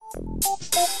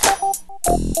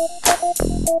Hey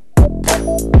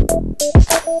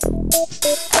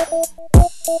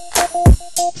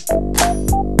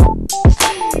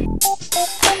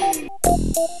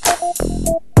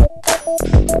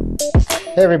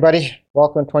everybody,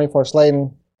 welcome to 24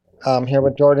 Slayton. I'm here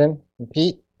with Jordan and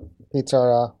Pete. Pete's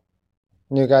our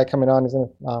new guy coming on.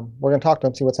 We're going to talk to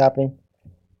him, see what's happening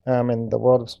in the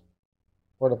world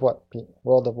of what, Pete?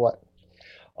 World of what?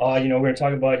 We're going to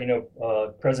talk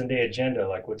about, present day agenda,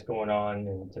 like what's going on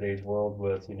in today's world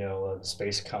with, the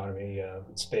space economy,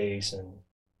 space and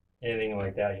anything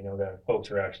like that, that folks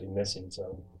are actually missing.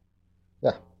 So,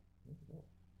 Yeah,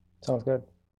 sounds good.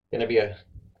 Gonna be a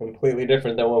completely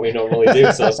different than what we normally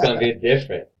do, so it's gonna be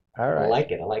different. All I right.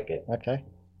 like it. I like it. Okay.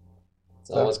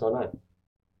 So So, what's going on?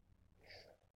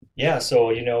 yeah, so,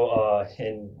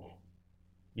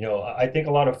 I think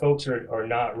a lot of folks are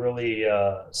not really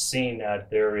seeing that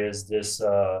there is this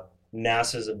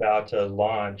NASA's about to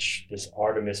launch this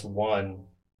Artemis 1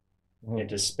 mhm,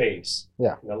 into space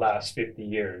yeah, in the last 50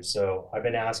 years. So I've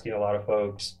been asking a lot of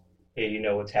folks, hey,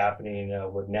 what's happening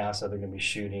with NASA? They're going to be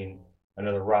shooting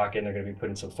another rocket and they're going to be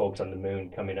putting some folks on the moon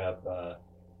coming up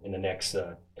in the next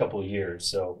couple of years.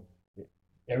 So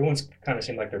everyone's kind of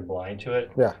seemed like they're blind to it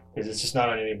yeah, because it's just not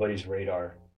on anybody's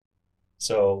radar.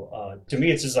 So to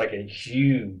me, it's just like a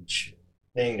huge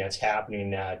thing that's happening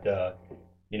that,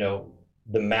 you know,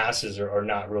 the masses are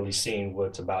not really seeing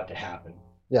what's about to happen.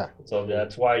 yeah, So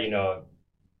that's why, I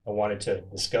wanted to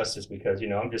discuss this because,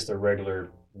 I'm just a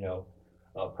regular,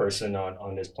 person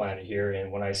on this planet here.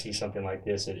 And when I see something like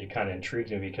this, it kind of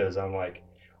intrigues me because I'm like,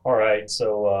 all right,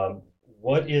 so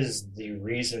what is the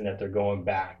reason that they're going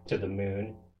back to the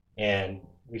moon? And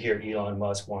we hear Elon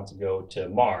Musk wants to go to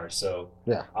Mars. So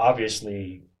yeah.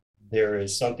 obviously there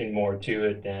is something more to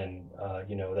it than,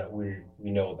 that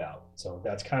we know about. So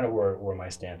that's kind of where my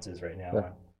stance is right now. Yeah.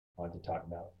 I wanted to talk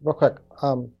about. Real quick,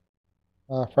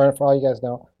 for all you guys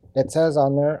know, it says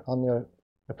on there on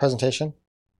the presentation,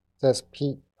 it says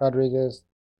Pete Rodriguez,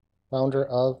 founder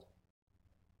of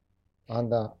on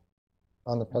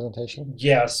the presentation.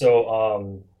 Yeah,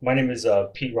 so my name is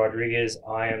Pete Rodriguez.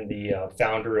 I am the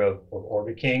founder of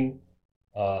Orbit King.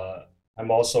 I'm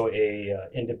also a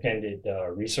independent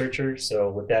researcher. So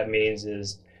what that means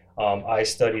is I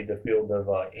study the field of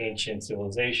ancient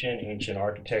civilization, ancient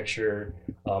architecture,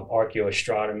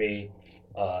 archaeoastronomy,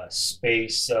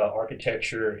 space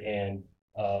architecture, and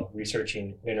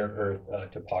researching inner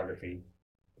Earth topography.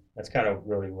 That's kind of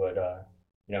really what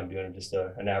I'm doing. I'm just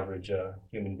an average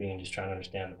human being, just trying to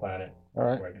understand the planet, All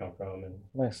right, where I come from, and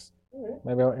nice.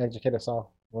 Maybe I'll educate us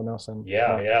all. We'll know some yeah,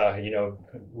 more. yeah.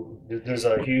 There's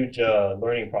a huge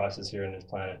learning process here in this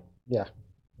planet. Yeah.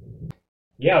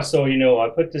 Yeah, so I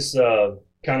put this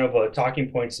kind of talking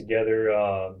points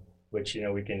together, which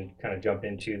we can kind of jump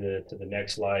into the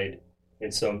next slide,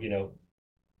 and some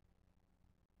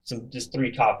just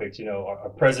three topics. Our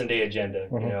present day agenda.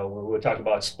 Mhm. We'll talk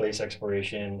about space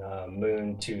exploration,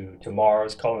 moon to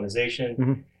Mars, colonization,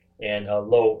 Mhm. and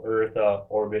low Earth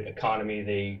orbit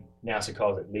economy. NASA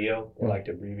calls it LEO. They Mhm. like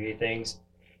to abbreviate things,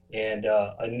 and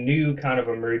a new kind of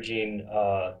emerging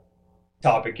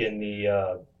topic in the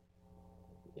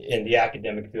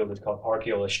academic field is called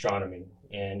archaeoastronomy,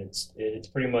 and it's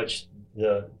pretty much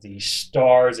the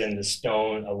stars and the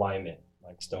stone alignment,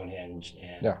 like Stonehenge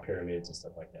and Yeah. pyramids and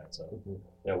stuff like that. So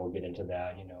we'll get into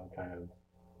that, kind of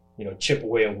chip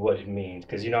away at what it means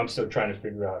because I'm still trying to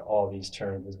figure out all these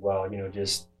terms as well.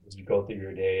 Just as you go through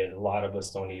your day, and a lot of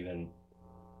us don't even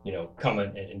come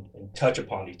in and touch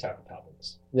upon these type of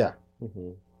topics. Yeah.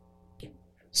 Mm-hmm.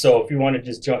 So if you want to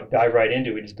just dive right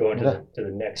into it, we just go into Yeah.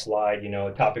 the next slide.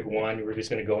 Topic one, we're just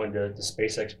going to go into the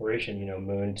space exploration.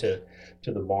 Moon to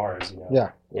the Mars.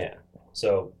 Yeah. Yeah.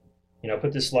 So,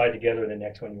 put this slide together. And the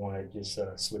next one, you want to just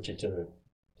switch it to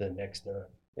the next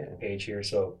page here.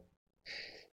 So,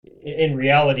 in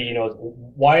reality,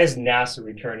 why is NASA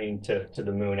returning to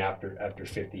the moon after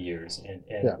 50 years, and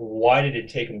Yeah. why did it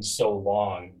take them so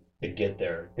long to get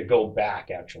there, to go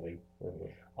back actually?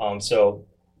 Mm-hmm. So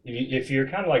if you're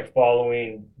kind of like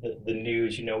following the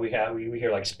news, we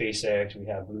hear like SpaceX, we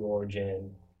have Blue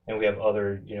Origin, and we have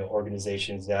other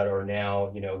organizations that are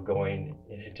now going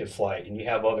into flight, and you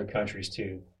have other countries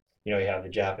too. You have the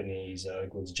Japanese,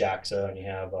 with JAXA, and you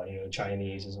have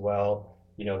Chinese as well.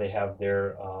 They have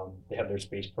their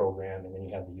space program, and then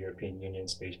you have the European Union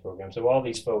space program. So all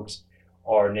these folks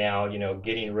are now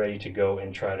getting ready to go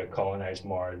and try to colonize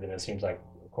Mars, and it seems like,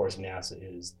 of course, NASA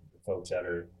is the folks that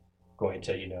are going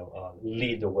to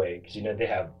lead the way because they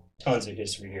have tons of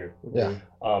history here. Yeah.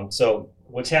 So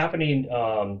what's happening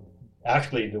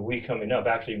actually the week coming up,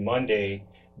 actually Monday,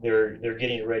 they're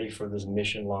getting ready for this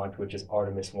mission launch, which is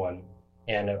Artemis 1.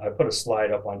 and I put a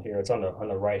slide up on here. It's on the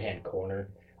right hand corner.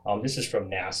 This is from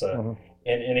NASA, Mhm.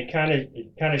 and it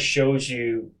kind of shows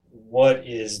you what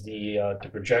is the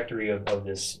trajectory of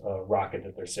this rocket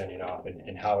that they're sending off,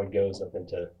 and how it goes up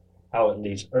into how it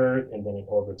leaves Earth, and then it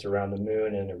orbits around the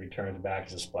moon, and it returns back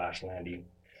as a splash landing.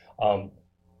 Um,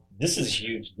 this is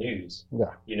huge news,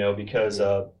 Yeah. because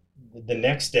the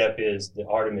next step is the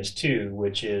Artemis 2,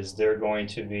 which is they're going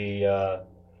to be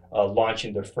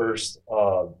launching the first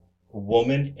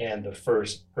woman and the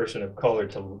first person of color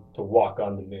to walk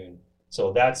on the moon.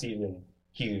 So that's even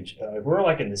huge. If we're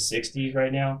like in the 60s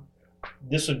right now,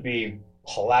 this would be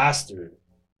plastered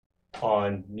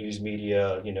on news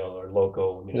media, or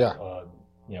local,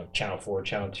 Channel 4,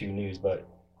 Channel 2 news. But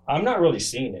I'm not really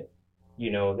seeing it.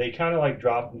 They kind of like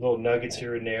drop little nuggets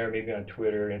here and there, maybe on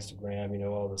Twitter, Instagram,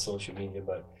 all the social media,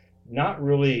 but not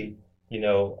really,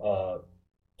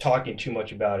 talking too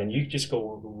much about it. And you just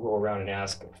go around and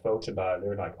ask folks about it.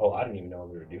 They're like, oh, I didn't even know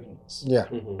they were doing this. Yeah.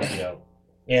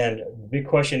 And the big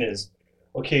question is,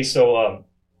 okay, so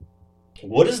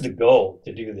what is the goal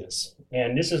to do this?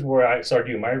 And this is where I started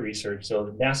doing my research. So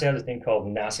NASA has a thing called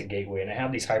NASA Gateway, and I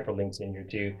have these hyperlinks in here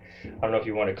too. I don't know if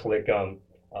you want to click them.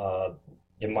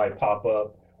 It might pop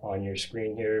up on your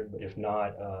screen here, but if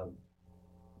not,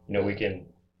 we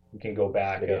can go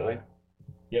back.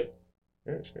 Yep.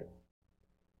 Sure, sure.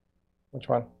 Which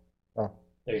one? Oh,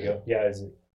 there you go. Yeah,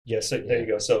 yes. So there you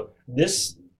go. So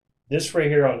this right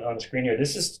here on the screen here,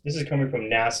 this is coming from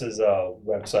NASA's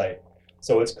website.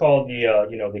 So it's called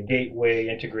the Gateway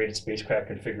Integrated Spacecraft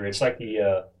Configurator. It's like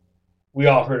we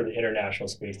all heard of the International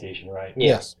Space Station, right?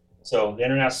 yes. So the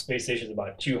International Space Station is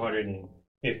about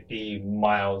 250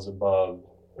 miles above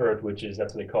Earth, that's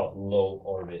what they call it, low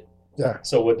orbit. Yeah.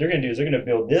 So what they're going to do is they're going to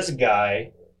build this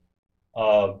guy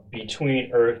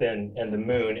between Earth and the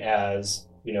moon as,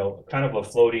 kind of a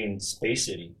floating space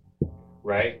city,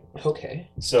 right?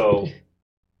 Okay. So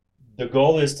the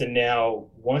goal is to now,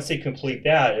 once they complete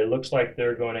that, it looks like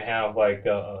they're going to have like,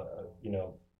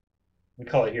 we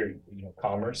call it here,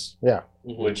 commerce. Yeah.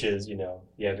 Mm-hmm. Which is, you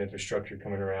have infrastructure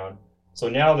coming around. So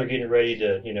now they're getting ready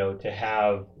to, to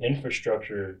have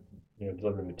infrastructure,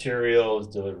 delivering materials,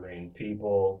 delivering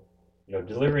people,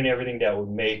 delivering everything that would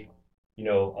make,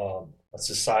 a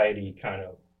society kind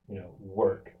of,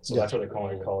 work. So Yeah. that's what they're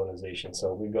calling it, colonization.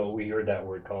 So we heard that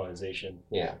word colonization,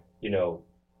 Yeah.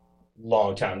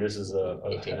 long time. This is a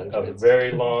 1800s.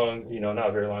 very long,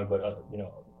 not very long, but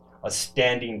a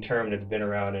standing term that's been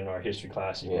around in our history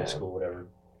classes, Yeah. school, whatever.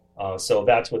 So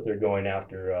that's what they're going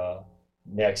after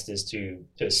next, is to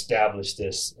establish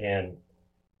this. And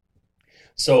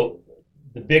so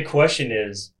the big question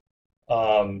is,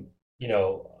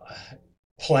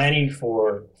 planning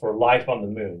for life on the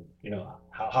moon.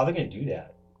 How are they going to do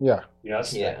that? Yeah.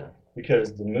 That's Yeah.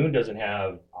 because the moon doesn't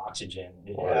have oxygen.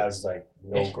 It Or- has like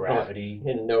no gravity,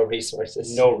 And no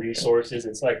resources. no resources.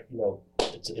 It's like,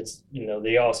 it's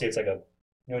they all say it's like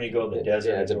when you go to the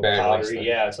desert, it's it's a real barren powdery. wasteland.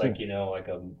 Yeah, it's like like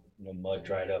a mud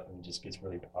dried up and just gets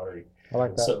really powdery. I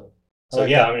like that. So I like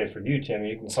yeah, that. I mean, for you, Tim,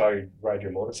 you can probably ride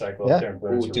your motorcycle Yeah. up there and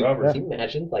burn Ooh, some dude, rubber. can you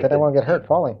imagine? Like Then I won't get hurt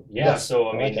falling. Yeah, Yeah, so I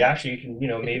I mean, like that. actually, you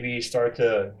can maybe start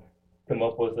to come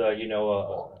up with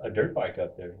a dirt bike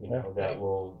up there, that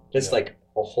will just like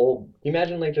a whole. Can you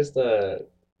imagine like just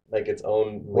like its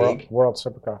own league? World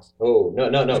Supercross. Oh no,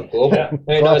 global. Yeah.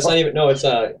 Hey, no, it's not even. No,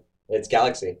 it's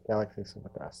Galaxy. Galaxy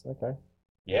Supercross. Okay.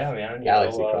 yeah, man,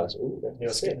 Galaxy Cross. Ooh,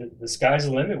 that's sick. the sky's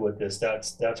the limit with this.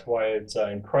 That's why it's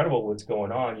incredible what's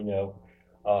going on.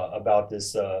 About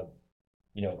this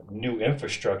new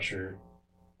infrastructure,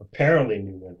 apparently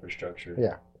new infrastructure.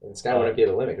 Yeah. The sky won't be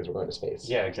the limit because we're going to space.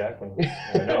 Yeah, exactly.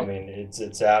 I know. I mean, it's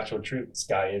the actual truth. The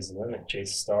sky is the limit. Chase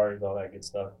the stars, all that good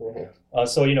stuff. Mhm.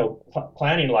 So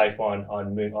planning life on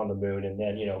the moon, and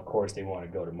then of course they want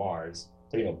to go to Mars.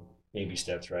 So baby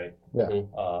steps, right? Yeah.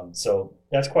 Mhm. So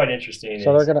that's quite interesting.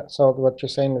 So they're gonna. So what you're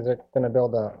saying is they're gonna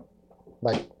build a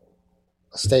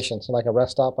station, so like a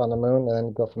rest stop on the moon, and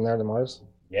then go from there to Mars.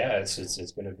 Yeah, it's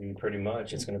going to be pretty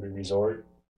much. It's going to be resort.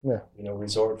 Yeah.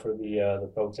 Resort for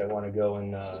the folks that want to go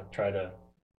and try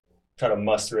to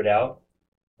muster it out,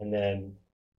 and then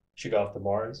shoot off to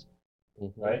Mars,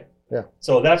 Mhm. right? Yeah.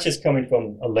 So that's just coming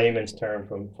from a layman's term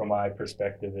from my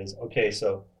perspective is, okay,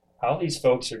 so how these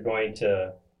folks are going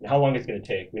to, and how long it's going to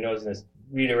take.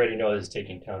 We already know this is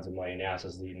taking tons of money.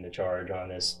 NASA's leading the charge on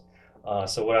this.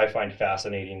 So what I find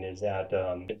fascinating is that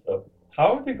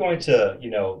how are they going to,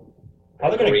 how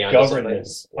they're going Agree to on govern something.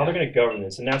 this? How they're going to govern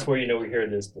this? And that's where, we hear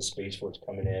the Space Force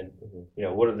coming in.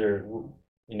 Mhm. What are their,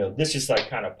 this just like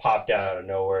kind of popped out of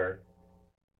nowhere.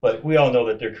 But we all know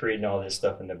that they're creating all this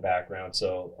stuff in the background.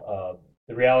 So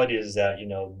the reality is that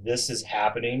this is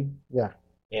happening, Yeah.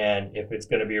 and if it's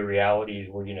going to be a reality,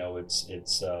 well, it's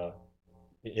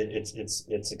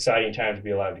exciting time to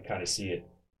be alive to kind of see it.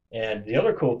 And the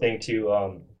other cool thing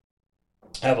to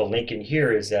have a link in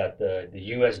here is that the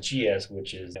USGS,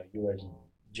 which is the U.S.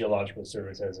 Geological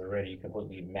Service, has already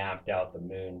completely mapped out the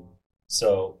moon.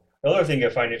 So the other thing I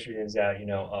find interesting is that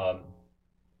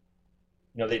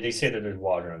they say that there's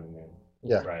water on the moon.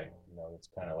 Yeah. Right. It's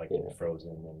kind of like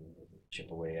frozen and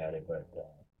chip away at it, but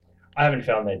I haven't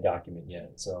found that document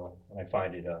yet. So when I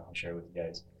find it, I'll share it with you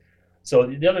guys. So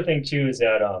the other thing too is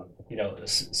that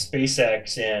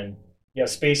SpaceX and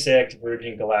SpaceX,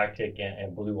 Virgin Galactic,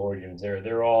 and Blue Origin,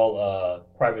 they're all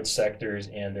private sectors,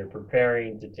 and they're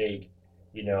preparing to take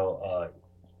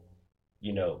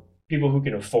people who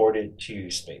can afford it to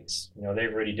space.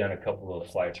 They've already done a couple of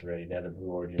flights already. They had the Blue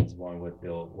Origins one with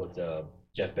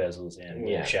Jeff Bezos and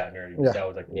William Shatner. Yeah. That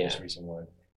was like the most recent one.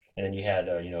 And then you had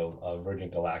Virgin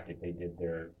Galactic. They did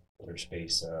their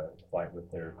space flight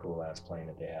with their cool ass plane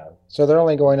that they have. So they're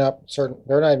only going up certain.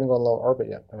 They're not even going low orbit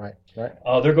yet, right? Right.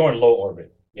 They're going low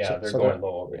orbit. Yeah, So- they're so going they're-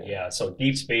 low orbit. Yeah. So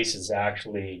deep space is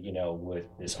actually, with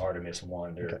this Artemis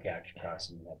 1, they're Okay. actually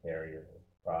crossing that barrier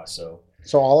across. So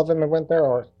So all of them have went there,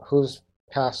 or who's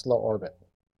past low orbit?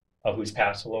 who's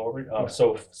passed the low orbit? Yeah.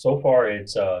 So far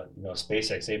it's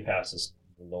SpaceX. They passed this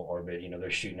low orbit.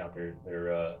 They're shooting out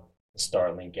their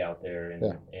Starlink out there,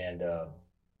 and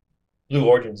Blue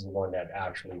Origin's the one that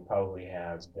actually probably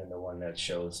has been the one that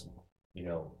shows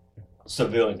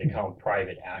civilians. They call them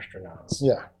private astronauts.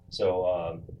 Yeah. So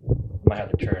I might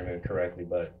have the term incorrectly,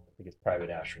 but I think it's private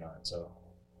astronauts. So,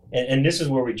 and this is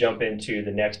where we jump into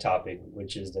the next topic,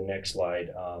 which is the next slide,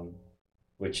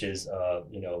 which is the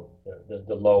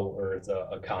low Earth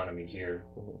economy here.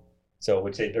 So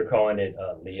they're calling it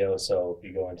LEO. So if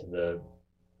you go into the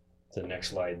next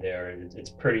slide there, it's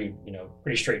pretty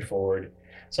straightforward.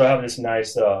 So I have this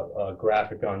nice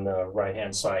graphic on the right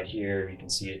hand side here. You can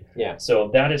see it. Yeah. So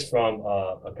that is from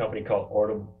a company called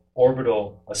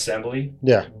Orbital Assembly.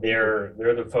 Yeah. They're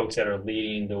the folks that are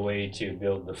leading the way to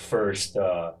build the first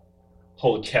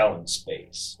hotel in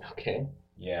space. Okay.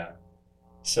 Yeah.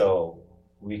 So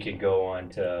we could go on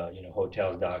to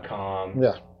hotels.com.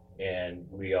 Yeah. And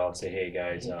we all say, hey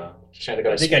guys, Trying to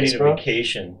go I to think I need space, a bro?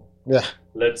 vacation. Yeah.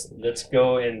 Let's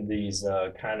go in these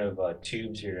kind of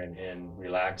tubes here and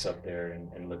relax up there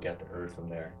and look at the Earth from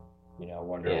there. I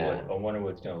wonder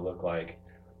what it's going to look like.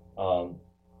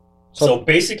 So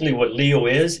basically, what LEO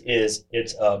is it's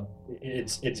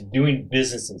doing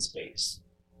business in space,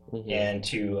 and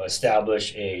to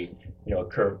establish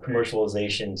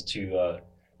commercializations to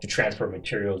transport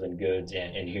materials and goods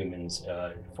and humans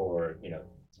for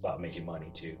it's about making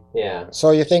money too. Yeah.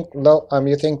 So you think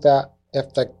you think that if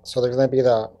so there's going to be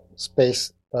the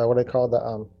space what do they call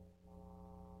the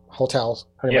hotels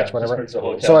pretty much whatever. It's a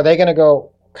hotel. So are they going to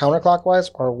go counterclockwise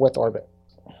or with orbit?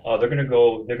 They're going to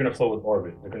flow with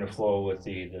orbit. They're going to flow with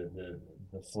the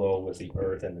flow with the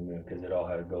Earth and the Moon, because it all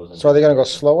goes. So are they going to go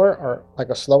slower or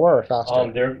faster? Or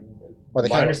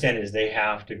My understanding is they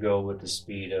have to go with the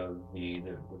speed of the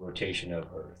rotation of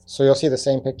Earth. So you'll see the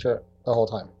same picture the whole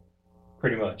time.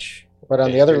 Pretty much. But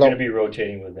on the other You're low, going to be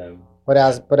rotating with them. but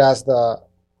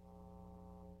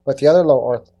the other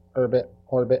low Earth orbit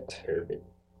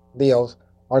LEOs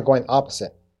are going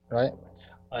opposite, right?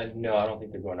 No, I don't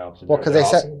think they're going opposite. Well, because They're they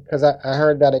said opposite. because I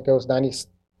heard that it goes 90.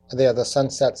 The sun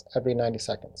sets every 90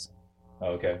 seconds,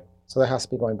 Okay. so that has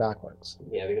to be going backwards.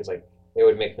 Yeah, because it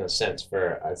would make no sense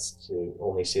for us to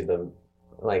only see the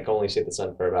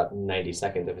sun for about 90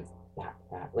 seconds if it's that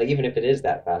fast. Even if it is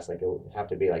that fast, it would have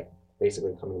to be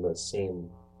basically coming the same.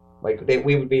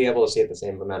 We would be able to see it the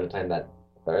same amount of time that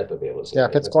the Earth would be able to see. Yeah,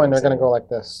 if it's going, they're going to go like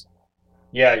this.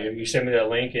 Yeah, you send me that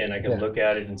link and I can Yeah. look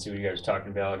at it and see what you guys are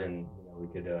talking about, and we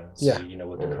could see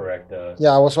what the correct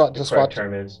Yeah, I was the just correct watching.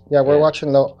 term is. Yeah, we're Yeah.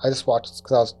 watching low. I just watched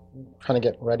because I was trying to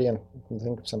get ready and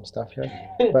think of some stuff here.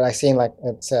 But I seen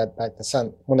it said the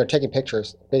sun when they're taking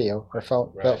pictures, video or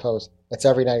Right. photos, it's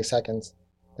every 90 seconds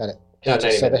that it No, catches.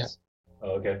 90 So minutes.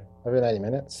 Oh, okay. every 90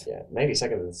 minutes. Yeah, 90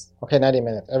 seconds is. Okay, 90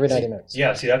 minutes. Every 90 minutes.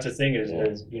 Yeah, see, that's the thing is, Yeah.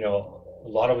 is a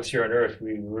lot of us here on Earth,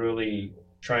 we really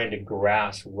trying to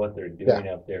grasp what they're doing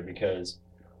up there, because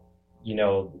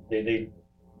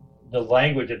the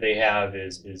language that they have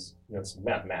is it's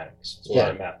mathematics. It's a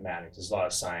lot of mathematics. There's a lot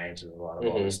of science. There's a lot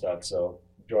of other stuff. So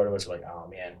Jordan was like, oh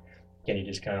man, can you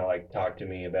just kind of talk to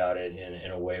me about it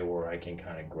in a way where I can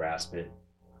kind of grasp it?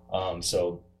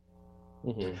 So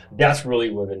that's really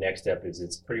where the next step is.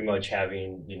 It's pretty much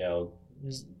having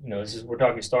we're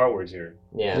talking Star Wars here.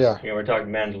 Yeah. We're talking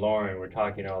Mandalorian. We're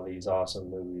talking all these awesome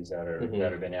movies that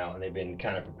have been out, and they've been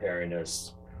kind of preparing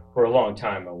us for a long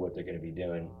time on what they're going to be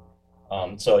doing.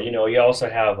 So you also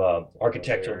have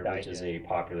Architectural, which is a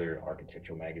popular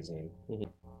architectural magazine. Mhm.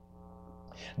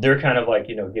 They're kind of like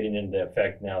getting into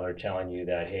effect now. They're telling you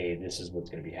that hey, this is what's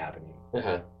going to be happening.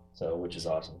 Uh-huh. So which is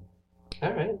awesome.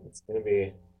 All right, it's gonna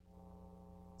be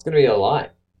a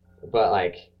lot, but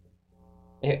like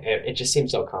it just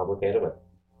seems so complicated with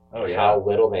Oh yeah. how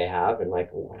little they have and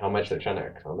like how much they're trying to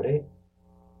accommodate.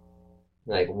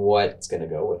 Like what's gonna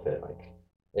go with it?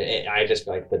 Like I just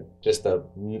feel like the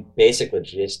basic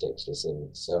logistics just seem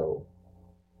so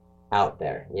out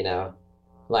there, you know?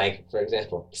 Like for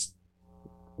example,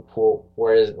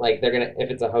 where's like they're gonna if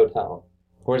it's a hotel,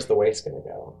 where's the waste gonna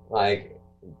go? Like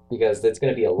because it's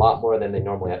gonna be a lot more than they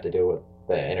normally have to do with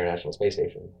the International Space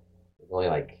Station. It's only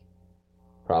like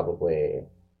probably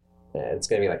it's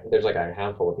gonna be like there's like a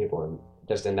handful of people in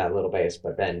just in that little base,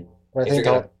 but then But if you're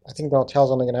gonna I think the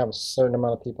hotel's only going to have a certain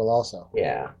amount of people also.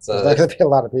 yeah, There's so not going to be a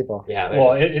lot of people. yeah,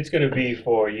 Well, it's going to be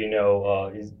for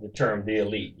is the term the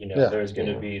elite. Yeah. There's going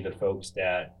to Yeah. be the folks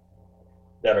that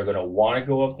are going to want to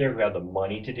go up there who have the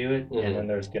money to do it, Mhm. and then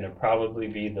there's going to probably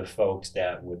be the folks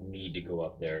that would need to go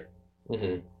up there.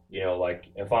 hmm Like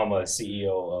if I'm a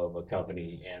CEO of a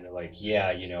company and they're like, yeah,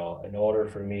 in order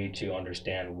for me to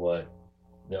understand what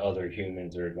the other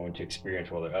humans are going to experience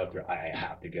while they're up there, I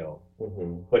have to go.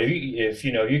 hmm But if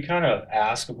you kind of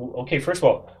ask, okay, first of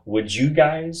all, would you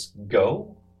guys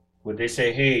go? Would they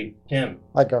say, hey, Tim,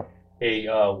 I go. hey,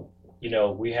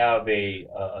 we have a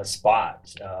spot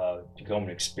to go and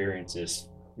experience this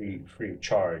free of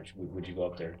charge. Would you go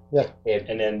up there? Yeah.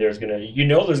 And then there's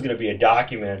gonna be a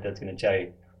document that's gonna tell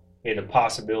you, hey, the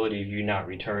possibility of you not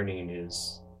returning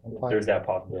is I'm fine. there's that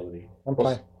possibility. I'm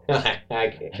fine. I'd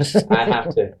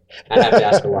have to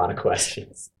ask a lot of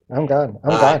questions. I'm gone.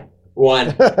 I'm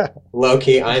One, gone. low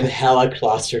key, I'm hella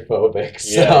claustrophobic,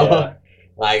 so Yeah.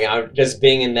 like I'm just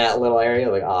being in that little area,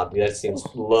 like oh, dude, that seems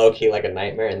low key like a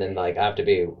nightmare. And then like I have to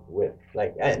be with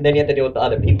like, and then you have to deal with the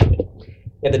other people.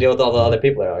 You have to deal with all the other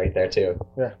people that are right there too.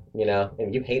 Yeah.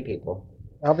 And you hate people.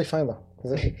 I'll be fine though,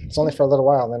 because it's only for a little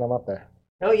while, and then I'm up there.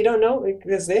 No, you don't know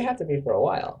because they have to be for a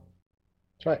while.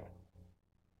 That's right.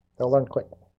 They'll learn quick.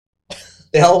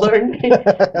 They'll learn.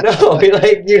 No,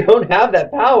 like you don't have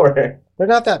that power. They're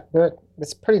not that.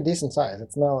 It's pretty decent size.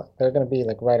 It's not. They're gonna be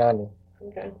like right on you.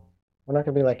 Okay. We're not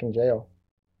gonna be like in jail.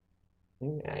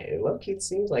 Low key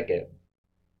seems like it.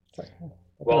 It's like,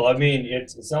 Well, I mean,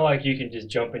 it's not like you can just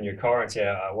jump in your car and say,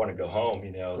 I want to go home.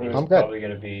 There's I'm good. probably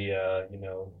going to be,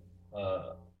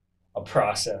 a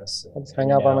process. I'll just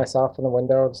hang out by myself in the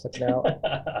window, just looking out.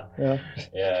 Yeah.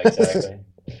 Yeah, exactly.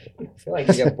 I feel like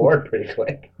you get bored pretty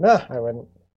quick. No, I wouldn't.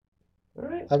 All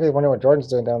right. I'd be wondering what Jordan's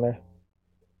doing down there.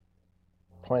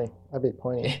 Pointing. I'd be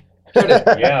pointing.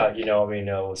 Yeah,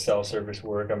 with cell service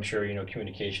work, I'm sure,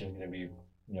 communication is going to be,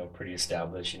 pretty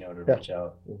established, to Yeah. reach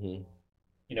out.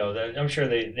 Mm-hmm. I'm sure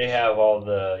they have all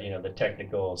the, the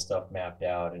technical stuff mapped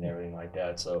out and everything like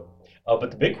that. So, but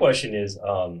the big question is,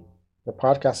 The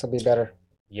podcast will be better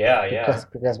yeah.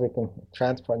 because we can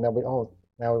transport. Now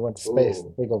we went to space.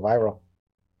 Ooh. We go viral.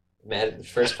 Man,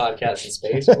 first podcast in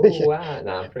space. Ooh, wow.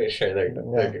 No, I'm pretty sure they're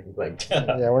like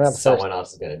Yeah, we're not the someone first.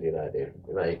 else is gonna do that, dude.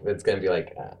 Like it's gonna be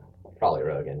like probably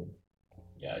Rogan.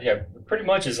 Yeah. Pretty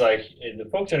much is like the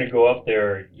folks that are gonna go up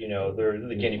there, they're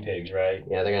the guinea pigs, right?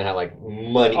 Yeah, they're gonna have like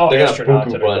money. All They're gonna astronauts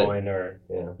poo-poo that are on it. going, or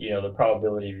Yeah. the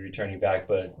probability of you returning back.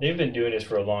 But they've been doing this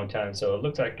for a long time, so it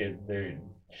looks like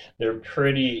they're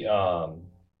pretty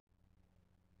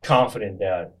confident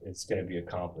that it's going to be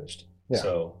accomplished. Yeah.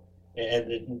 So,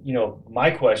 and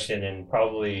my question and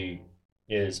probably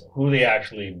is who are they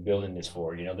actually building this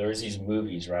for? There's these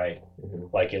movies, right?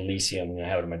 Mhm. Like Elysium, and I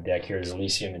have it on my deck here. There's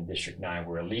Elysium in District 9,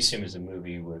 where Elysium is a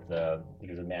movie with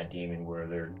because of Matt Damon, where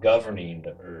they're governing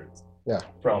the Earth. Yeah.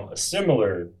 From a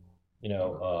similar,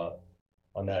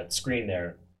 on that screen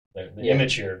there, the Yeah.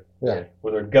 image here, Yeah.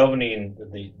 where they're governing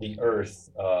the Earth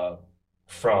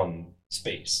from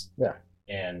space. Yeah.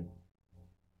 And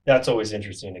that's always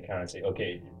interesting to kind of say,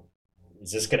 okay,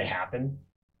 is this going to happen?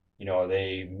 Are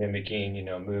they mimicking,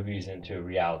 movies into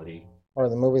reality? Or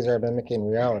the movies are mimicking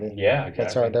reality. Yeah, That's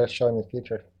exactly. right. They're showing the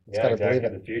future. It's Yeah, gotta exactly.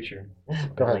 believe it. The future.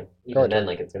 Go ahead. Like, even then,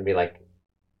 like it's gonna be like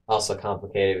also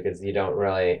complicated because you don't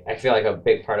really. I feel like a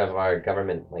big part of our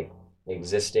government like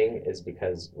existing is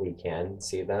because we can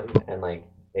see them and like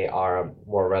they are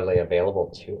more readily available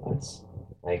to us.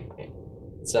 Like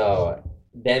so,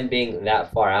 them being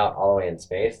that far out all the way in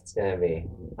space, it's gonna be.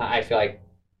 I feel like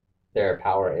their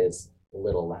power is a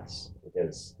little less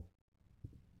because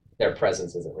their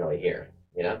presence isn't really here.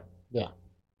 You know.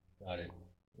 Got it.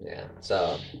 Yeah,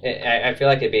 so I feel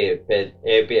like it'd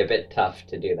be a bit tough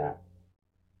to do that.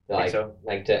 like so?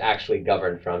 like to actually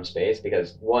govern from space,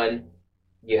 because one,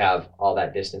 you have all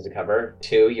that distance to cover.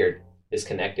 Two, you're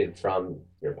disconnected from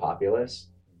your populace,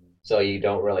 so you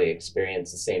don't really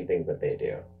experience the same things that they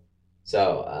do.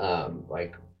 So,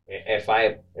 like if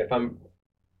I'm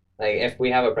like if we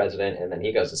have a president and then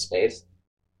he goes to space,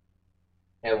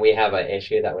 and we have an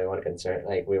issue that we want to concern,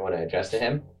 like we want to address to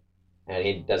him, and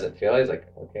he doesn't feel, he's like,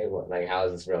 okay, well, like how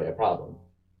is this really a problem?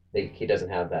 He doesn't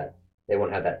have that. They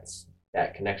won't have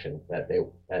that connection that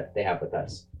they have with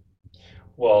us.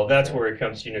 Well, that's where it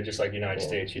comes, just like the United Yeah.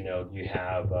 States, you have,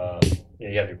 you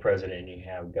have your president, you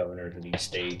have governors of each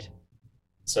state.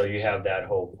 So you have that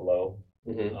whole flow.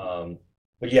 Mm-hmm.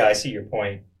 But yeah, I see your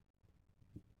point.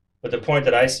 But the point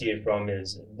that I see it from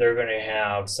is they're going to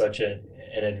have such an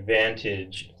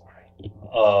advantage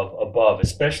of above,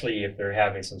 especially if they're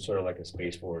having some sort of like a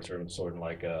space force or some sort of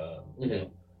like a, Mm-hmm.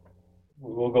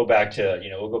 we'll go back to,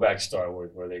 we'll go back to Star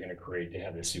Wars where they're going to they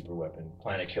have this super weapon,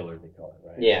 Planet Killer, they call it,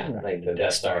 right? Yeah, Yeah. like The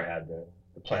Death Star had the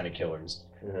Planet Killers.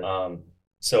 Mm-hmm.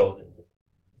 So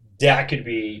that could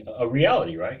be a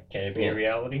reality, right? Can it be a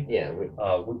reality? Yeah.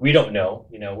 We don't know.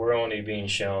 We're only being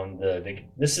shown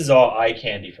this is all eye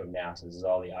candy from NASA. This is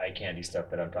all the eye candy stuff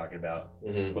that I'm talking about.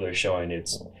 Mm-hmm. Where they're showing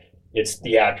it's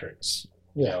theatrics.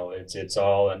 Yeah. It's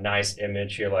all a nice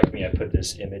image. You're like me. I put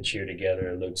this image here together.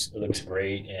 It looks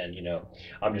great, and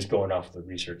I'm just going off the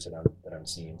research that I'm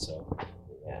seeing. So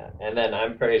Yeah, and then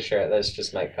I'm pretty sure this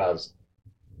just might cause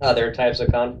other types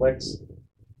of conflicts.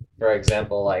 For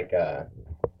example, like Don't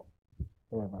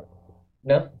worry about it.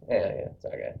 no, yeah, it's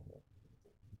okay.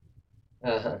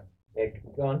 Yeah,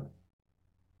 go on.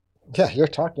 Yeah, you're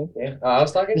talking. Yeah, oh, I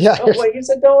was talking. Yeah, Oh, wait, you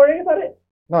said don't worry about it.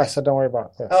 No, I said don't worry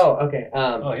about this. Oh, okay.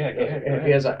 oh yeah, go ahead.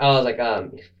 Because I was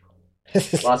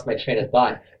like, lost my train of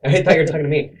thought. I thought you were talking to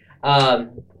me.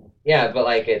 Yeah, but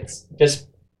like it's just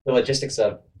the logistics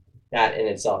of that in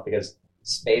itself, because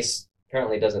space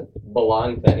currently doesn't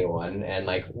belong to anyone, and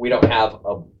like we don't have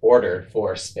a border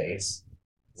for space.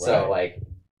 So Right. like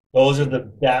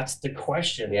that's the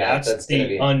question. Yeah, that's that's gonna the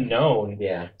be- unknown.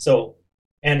 yeah, So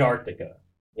Antarctica,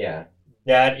 yeah,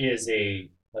 that is a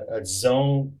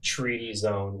treaty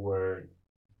zone where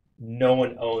no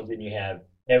one owns, and you have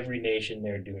every nation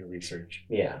there doing research.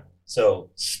 yeah, So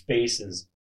space is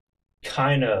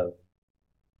kind of,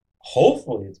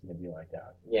 hopefully it's going to be like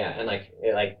that. yeah, and like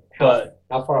But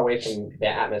how far away from the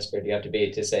atmosphere do you have to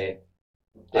be to say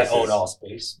I this own is- all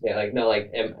space. Yeah, like no,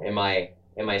 like am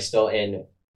I still in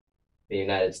the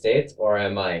United States, or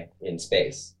am I in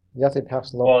space? You have to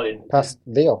pass low, Well, past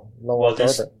Leo, low well,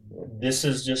 Earth orbit. this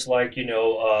is just like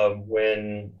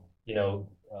when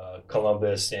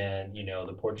Columbus and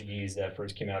the Portuguese that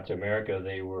first came out to America,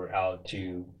 they were out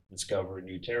to discover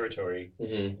new territory,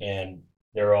 Mm-hmm. and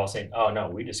they're all saying, "Oh no,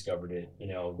 we discovered it. This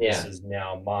Yeah. is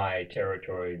now my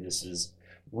territory.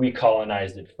 We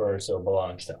colonized it first, so it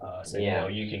belongs to us." And Yeah.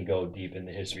 you can go deep in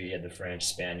the history. You had the French,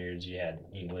 Spaniards, you had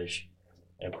English,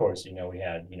 and of course, we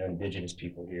had indigenous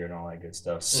people here and all that good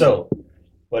stuff. So,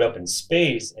 but up in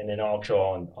space and then also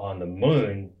on the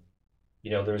moon,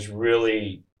 there's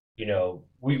really, we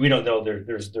don't know,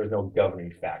 there's no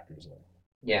governing factors there.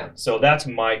 Yeah, So that's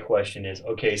my question is,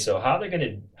 okay, so how they're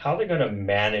gonna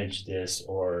manage this,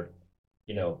 or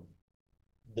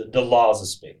the laws of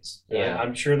space. Yeah.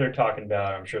 I'm sure they're talking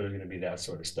about, I'm sure there's gonna be that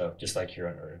sort of stuff, just like here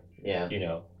on Earth. yeah,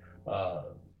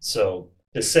 So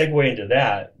to segue into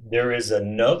that, there is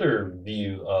another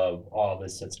view of all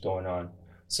this that's going on.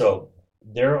 So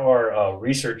there are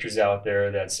researchers out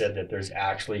there that said that there's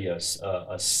actually a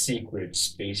secret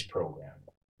space program,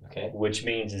 okay, which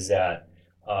means is that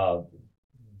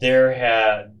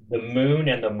the moon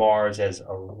and the Mars has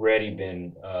already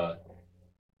been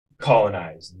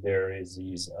colonized. There is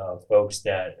these folks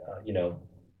that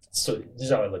so this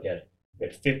is how I look at it. We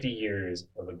had 50 years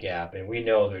of a gap, and we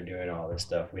know they're doing all this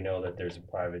stuff. We know that there's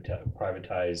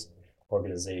privatized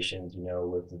organizations,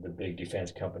 with the big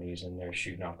defense companies, and they're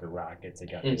shooting off their rockets. They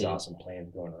got these Mhm. awesome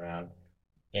planes going around.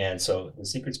 And so the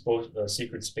secret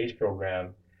space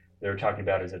program they're talking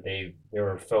about is that there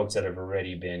are folks that have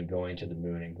already been going to the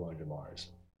moon and going to Mars.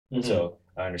 Mhm. So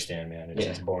I understand, man. It's Yeah.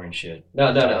 just boring shit.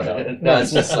 no,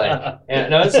 it's just like yeah,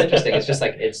 no, it's interesting. It's just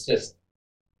like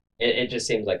it just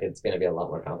seems like it's going to be a lot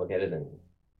more complicated than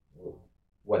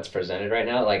what's presented right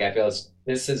now. Like I feel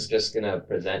this is just going to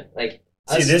present like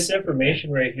See, us- this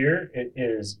information right here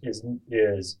is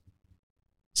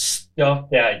stuff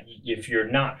that if you're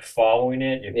not following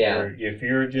it, Yeah. if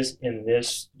you're just in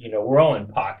this, we're all in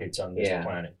pockets on this Yeah.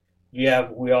 planet.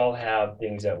 We all have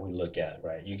things that we look at,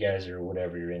 right? You guys are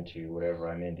whatever you're into, whatever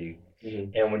I'm into.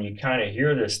 Mhm. And when you kind of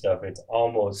hear this stuff, it's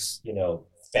almost,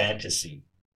 fantasy.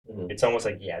 It's almost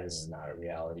like, yeah, this is not a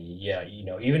reality. Yeah,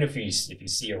 even if you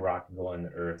see a rocket going to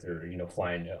Earth, or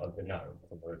flying not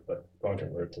from Earth, but going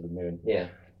from Earth to the moon, Yeah.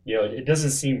 it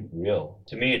doesn't seem real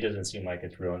to me. It doesn't seem like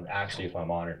it's real, and actually, if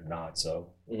I'm on it or not. So,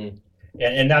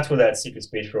 and that's where that secret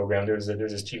space program. There's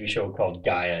this TV show called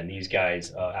Gaia, and these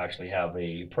guys actually have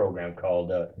a program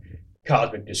called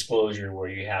Cosmic Disclosure, where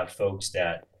you have folks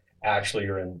that actually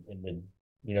are in the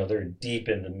they're deep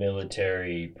in the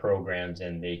military programs,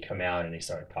 and they come out and they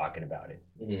start talking about it.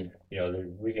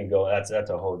 We can go. That's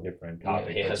a whole different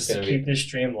topic. Yeah, Just to keep this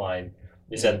streamlined,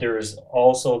 is that there's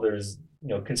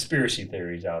conspiracy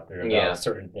theories out there about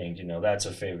certain things. That's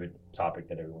a favorite topic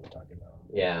that everyone's talking about.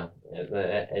 Yeah,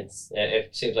 it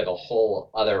seems like a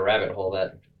whole other rabbit hole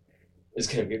that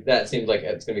seems like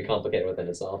it's gonna be complicated within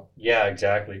itself. Yeah,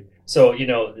 exactly. So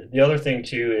the other thing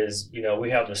too is we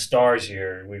have the stars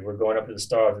here. We're going up to the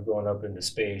stars. We're going up into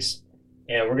space,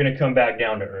 and we're going to come back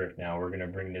down to Earth now. We're going to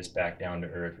bring this back down to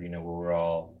Earth. Where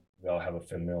we all have a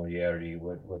familiarity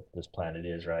with what this planet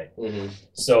is, right?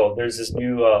 So there's this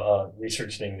new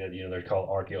research thing that they're called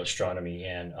archaeoastronomy,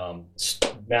 and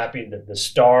mapping the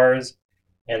stars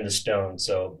and the stones.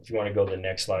 So if you want to go to the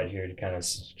next slide here to kind of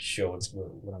show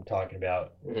what I'm talking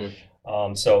about.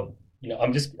 So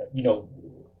I'm just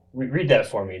read that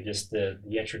for me, just the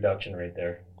introduction right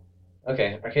there.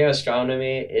 Okay,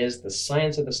 archaeoastronomy is the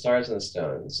science of the stars and the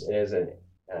stones. It is an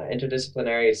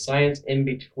interdisciplinary science in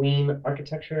between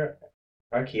architecture,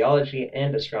 archaeology,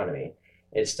 and astronomy.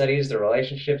 It studies the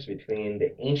relationships between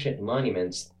the ancient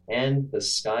monuments and the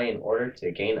sky in order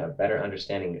to gain a better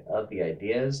understanding of the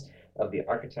ideas of the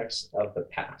architects of the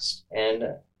past and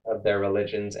of their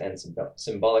religions and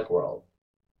symbolic world.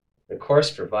 The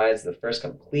course provides the first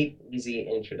complete, easy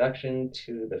introduction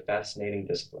to the fascinating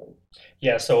discipline.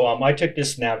 Yeah, so I took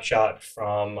this snapshot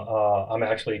from, I'm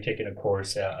actually taking a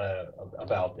course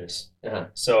about this.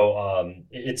 So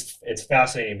it's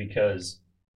fascinating because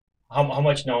how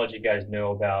much knowledge you guys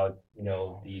know about,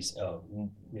 these,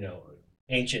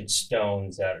 ancient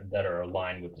stones that are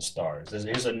aligned with the stars.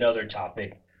 Here's another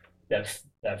topic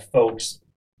that folks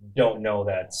don't know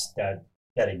that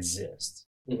exists.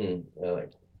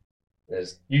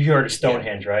 You heard of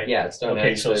Stonehenge, right? Yeah, Stonehenge.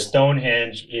 Okay, so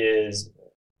Stonehenge is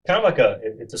kind of like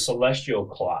it's a celestial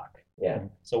clock. Yeah.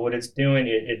 So what it's doing,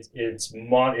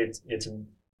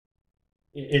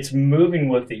 it's moving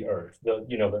with the Earth.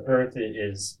 The Earth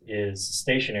is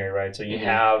stationary, right? So you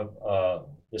have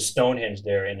the Stonehenge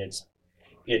there, and it's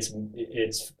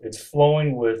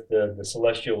flowing with the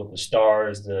celestial, with the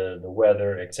stars, the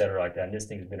weather, et cetera, like that. And this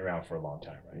thing's been around for a long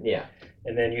time, right? Yeah.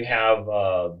 And then you have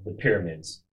the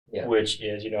pyramids. Yeah. Which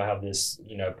is, have this,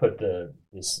 put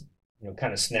this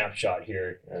kind of snapshot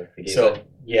here. So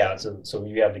you have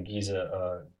the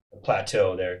Giza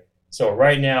plateau there. So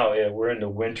right now we're in the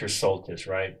winter solstice,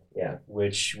 right? Yeah.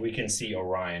 Which we can see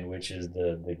Orion, which is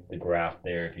the graph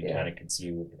there, if you kind of can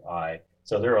see with your eye.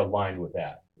 So they're aligned with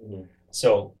that.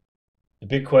 So the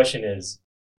big question is,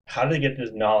 how do they get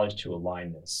this knowledge to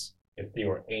align this? If they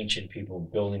were ancient people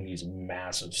building these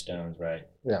massive stones, right?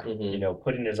 Yeah.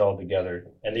 Putting this all together.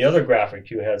 And the other graphic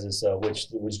too has this, which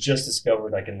was just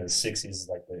discovered like in the 60s,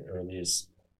 like the earliest,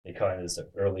 they call it the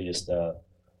earliest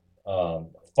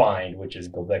find, which is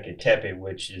Göbekli Tepe,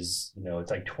 which is,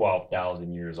 it's like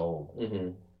 12,000 years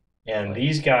old. And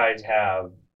these guys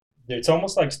it's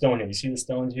almost like Stonehenge. You see the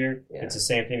stones here? Yeah. It's the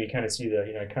same thing. You kind of see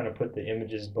I kind of put the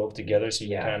images both together so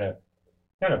you kind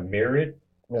of mirror it.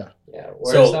 Yeah.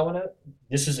 Where is that one at?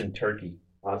 This is in Turkey.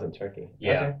 Oh, it's in Turkey.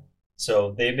 Yeah. Okay.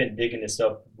 So they've been digging this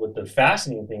up. What the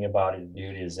fascinating thing about it,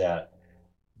 dude, is that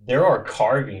there are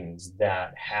carvings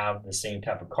that have the same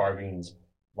type of carvings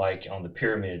like on the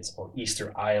pyramids or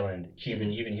Easter Island,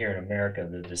 even here in America,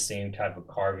 the same type of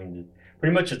carving.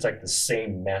 Pretty much it's like the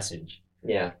same message.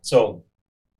 Yeah. So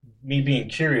me being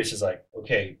curious is like,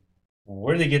 okay,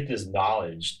 where do they get this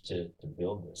knowledge to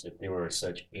build this if they were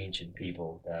such ancient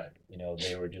people that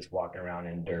they were just walking around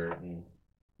in dirt and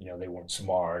they weren't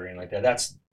smart or anything like that?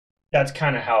 That's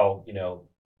kind of how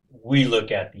we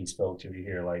look at these folks over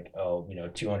here, like,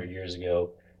 200 years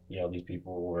ago these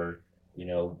people were they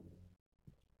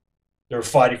were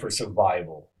fighting for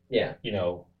survival. Yeah.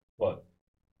 What,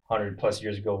 100 plus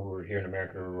years ago we were here in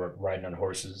America, we were riding on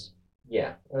horses.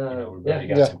 Yeah. We barely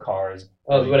got some cars.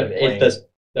 Oh,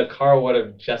 the car would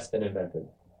have just been invented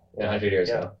 100 years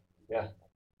ago. Yeah.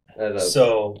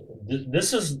 So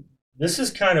this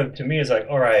is kind of, to me, is like,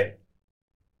 all right,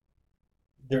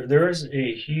 there is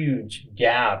a huge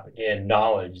gap in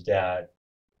knowledge that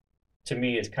to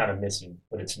me is kind of missing,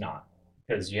 but it's not,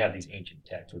 because you have these ancient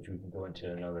texts, which we can go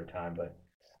into another time. But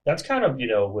that's kind of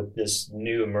what this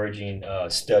new emerging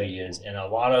study is, and a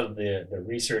lot of the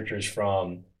researchers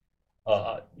from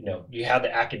you have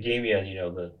the academia,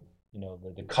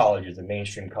 the colleges, the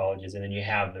mainstream colleges, and then you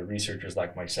have the researchers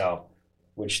like myself,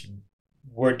 which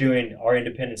we're doing our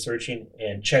independent searching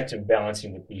and checks and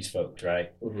balancing with these folks,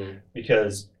 right? Mm-hmm.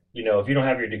 Because if you don't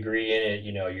have your degree in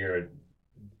it,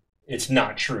 it's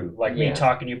not true. Like me Yeah.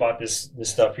 talking to you about this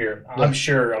stuff here, Yeah. I'm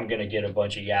sure I'm gonna get a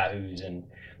bunch of yahoos and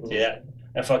Mhm. yeah,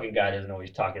 that fucking guy doesn't know what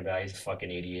he's talking about. He's a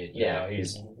fucking idiot. You Yeah. know,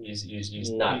 he's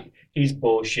Not. he's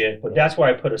bullshit. But Yeah. that's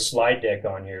why I put a slide deck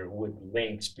on here with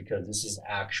links, because this is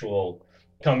actual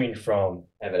coming from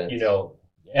Evidence.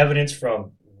 evidence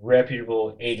from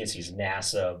reputable agencies,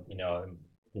 NASA.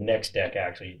 The next deck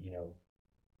actually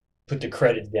put the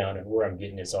credits down and where I'm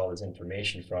getting all this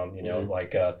information from. Mhm.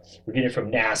 Like we're getting it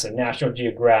from NASA, National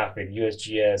Geographic,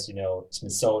 USGS,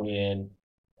 Smithsonian,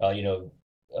 the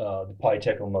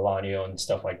Polytech of Milano and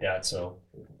stuff like that. So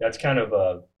that's kind of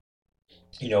where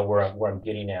I'm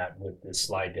getting at with this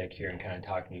slide deck here and kind of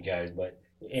talking to you guys. But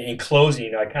in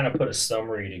closing, I kind of put a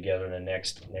summary together in the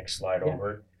next slide Yeah.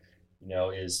 over.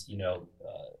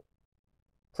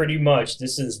 Pretty much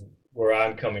this is where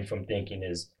I'm coming from thinking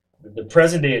is the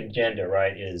present day agenda,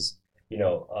 right? Is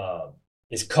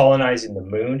colonizing the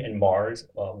moon and Mars.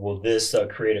 Will this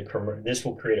create this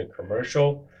will create a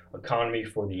commercial economy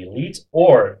for the elites,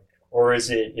 or is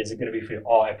it going to be for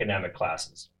all economic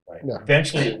classes? Right. Yeah.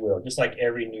 Eventually, it will. Just like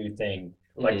every new thing,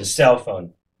 like Mhm. the cell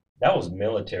phone, that was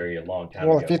military a long time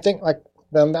Well, ago. if you think like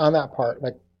on that part,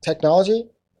 like technology,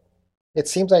 it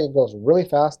seems like it goes really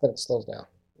fast, then it slows down,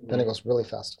 then it goes really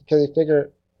fast. Because you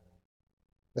figure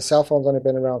the cell phone's only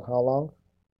been around how long?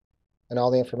 And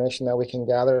all the information that we can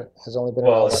gather has only been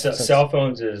Well, around since. cell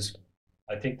phones is,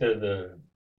 I think the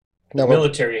No, but,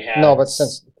 military has. no, but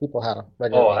since people had them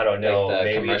regularly. Oh, I don't know. Like the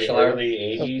Maybe the commercial era? early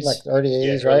 80s. Like the early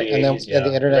 80s, Yeah, right? early And then 80s, the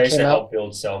yeah. internet They used came to out. help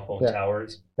build cell phone Yeah.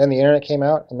 towers. Then the internet came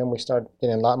out, and then we started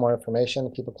getting a lot more information.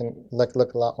 People can look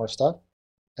a lot more stuff,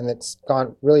 and it's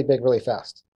gone really big, really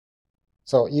fast.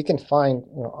 So you can find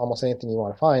almost anything you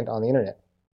want to find on the internet.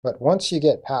 But once you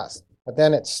get past, but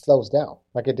then it slows down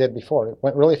like it did before. It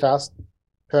went really fast,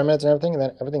 pyramids and everything, and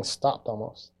then everything stopped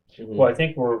almost. Mhm. Well, I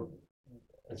think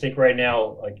right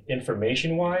now, like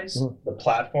information wise, Mhm. the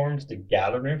platforms to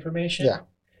gather information Yeah.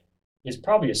 is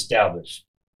probably established.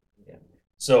 Yeah.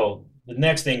 So the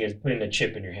next thing is putting a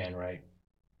chip in your hand, right?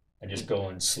 I just go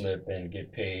and slip and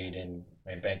get paid, and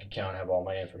my bank account have all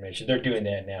my information. They're doing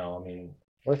that now. I mean,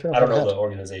 What if you I don't have a know hand? the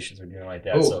organizations are doing like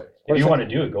that. Ooh. So What if if you it- want to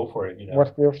do it, go for it. What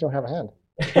if you don't have a hand?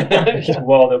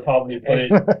 Well, they'll probably put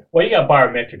it. Well, you got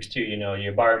biometrics too.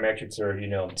 Your biometrics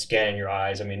are scanning your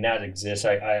eyes. I mean, that exists.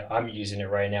 I'm using it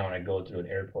right now when I go through an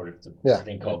airport. It's a Yeah.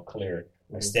 thing called Clear.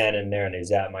 I Mhm. stand in there and they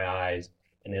zap my eyes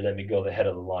and they let me go the head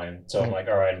of the line. So I'm like,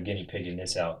 all right, I'm guinea pigging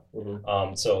this out.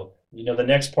 Mhm. So the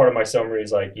next part of my summary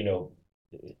is like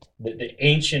the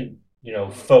ancient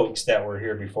folks that were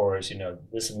here before us.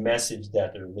 This message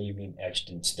that they're leaving etched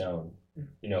in stone.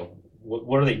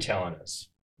 What are they telling us?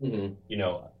 Mhm.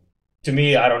 To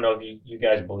me, I don't know if you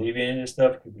guys believe in this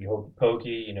stuff. It could be hokey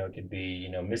pokey, it could be,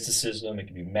 mysticism, it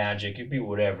could be magic, it could be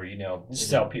whatever, This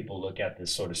is how people look at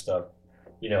this sort of stuff.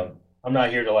 I'm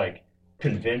not here to like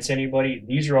convince anybody.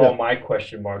 These are all Yeah. my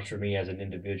question marks for me as an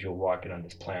individual walking on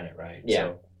this planet, right?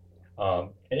 Yeah.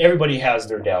 So, and everybody has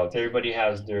their doubts. Everybody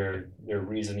has their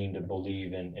reasoning to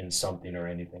believe in something or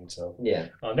anything. So Yeah.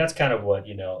 that's kind of what,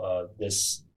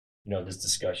 this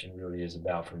discussion really is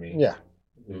about for me. Yeah.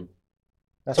 Mhm.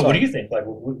 That's So what why do you think? Like,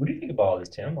 what do you think about all this,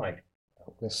 Tim? Like,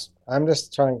 I'm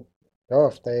just trying to go.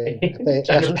 If they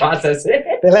Trying to process it.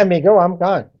 they let me go, I'm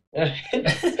gone. Yuri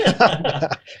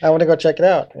I want to go check it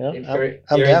out. I'm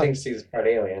down. thinks he's part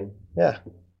alien. Yeah.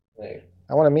 Like,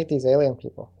 I want to meet these alien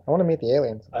people. I want to meet the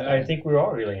aliens. I think we're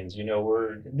all aliens.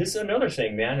 This is another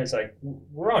thing, man. It's like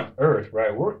we're on Earth,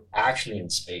 right? We're actually in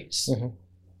space. Mhm.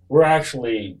 We're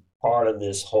actually part of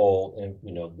this whole,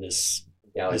 this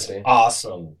galaxy.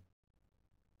 awesome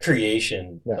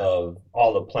creation Yeah. of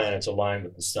all the planets aligned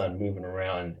with the sun moving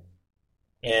around.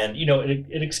 And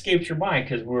it escapes your mind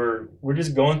because we're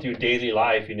just going through daily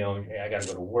life. I got to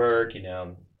go to work. I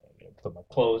gotta put my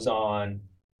clothes on.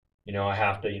 I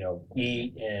have to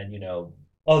eat and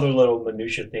other little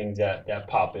minutia things that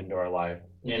pop into our life,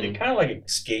 and it kind of like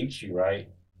escapes you, right?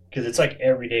 Because it's like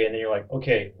every day, and then you're like,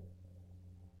 okay.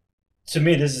 To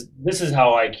me, this is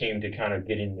how I came to kind of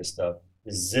get into this stuff.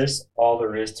 Is this all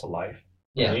there is to life?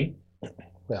 For Yeah. me?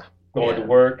 Yeah. Going Yeah. to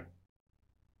work,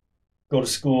 go to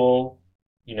school,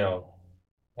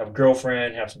 have a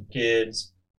girlfriend, have some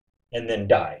kids, and then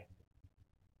die.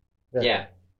 Yeah.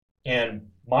 And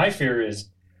my fear is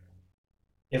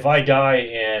if I die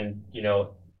and,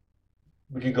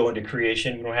 we can go into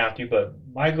creation, we don't have to, but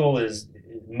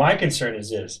my concern is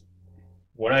this.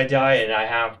 When I die and I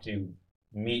have to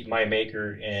meet my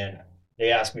maker and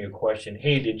they ask me a question,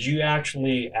 hey, did you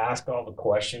actually ask all the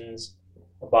questions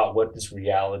about what this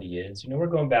reality is? We're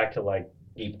going back to like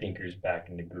deep thinkers back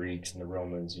in the Greeks and the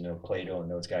Romans, Plato and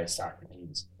those guys,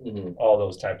 Socrates, all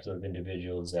those types of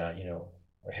individuals that,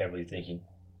 are heavily thinking.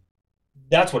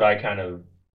 That's what I kind of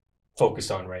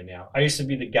focus on right now. I used to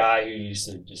be the guy who used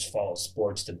to just follow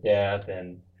sports to death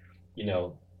and,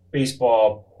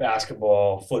 baseball,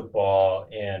 basketball, football,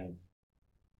 and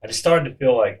I just started to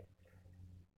feel like,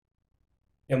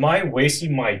 am I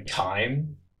wasting my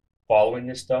time following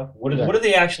this stuff? What Yeah. are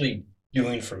they actually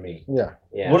doing for me? Yeah.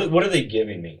 Yeah. What are they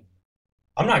giving me?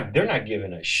 They're not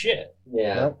giving a shit.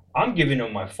 Yeah. Yep. I'm giving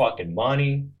them my fucking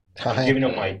money. I'm Time. giving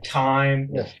them my time.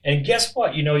 Yeah. And guess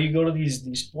what? You go to these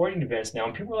sporting events now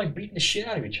and people are like beating the shit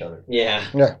out of each other.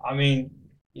 Yeah. I mean,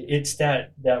 it's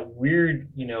that weird,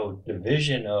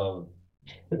 division of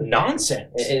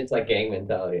nonsense. It's like gang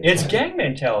mentality. It's gang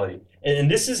mentality.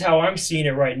 And this is how I'm seeing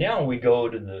it right now. We're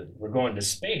going to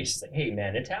space. It's like, hey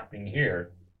man, it's happening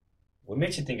here. What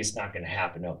makes you think it's not going to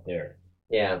happen up there?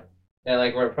 Yeah. And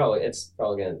like it's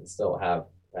probably gonna still have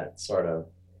that sort of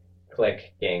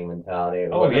clique gang mentality.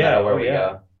 Oh, no yeah. matter where Oh, we yeah.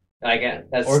 go. And again,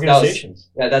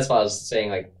 Organizations. that's what I was saying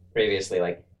like previously.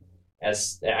 Like,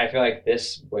 as I feel like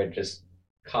this would just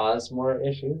cause more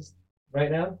issues right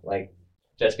now. Like,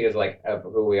 just because like of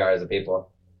who we are as a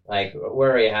people. Like,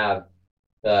 where we have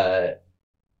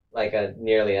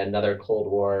nearly another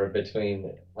Cold War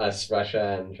between us,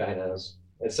 Russia, and China.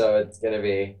 And so it's gonna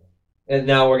be, and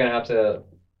now we're gonna have to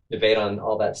debate on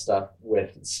all that stuff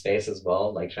with space as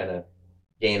well, like trying to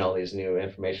gain all these new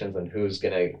informations on who's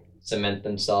gonna cement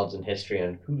themselves in history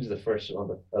and who's the first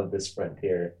of this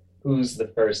frontier, who's the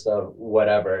first of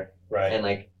whatever, Right. and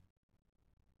like,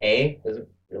 does it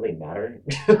really matter?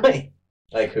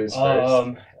 like who's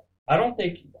first?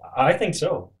 I think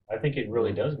so. I think it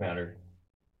really does matter.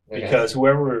 Okay. Because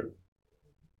whoever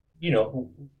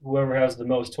has the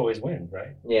most toys wins,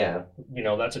 right? Yeah,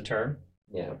 That's a term.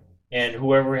 yeah. And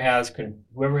whoever has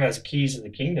keys to the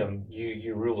kingdom,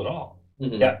 you rule it all.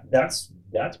 Mhm.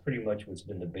 That's pretty much what's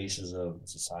been the basis of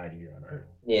society here on Earth.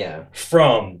 Yeah,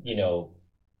 From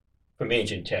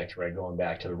ancient text, right? Going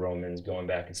back to the Romans, going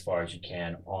back as far as you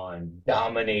can on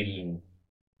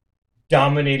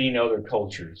dominating other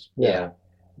cultures, yeah,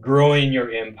 growing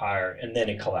your empire, and then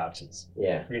it collapses.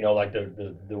 yeah. Like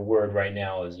the word right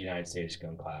now is United States is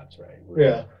going to collapse,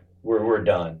 right? We're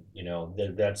done.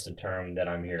 That's the term that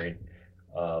I'm hearing.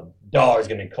 Dollar's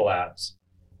going to collapse.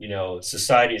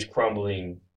 Society is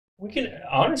crumbling. We can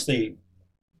honestly,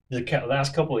 the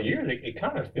last couple of years, it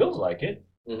kind of feels like it.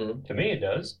 Mm-hmm. To me, it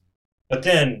does. But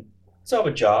then, still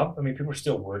have a job. I mean, people are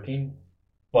still working.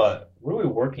 But what are we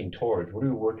working towards? What are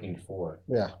we working for?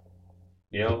 Yeah.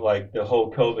 Like the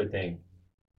whole COVID thing.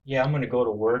 Yeah, I'm going to go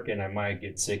to work and I might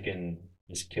get sick and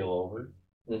just kill over.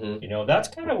 Mm-hmm. That's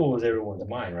kind of what was everyone's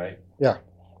mind, right? Yeah.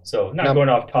 So not going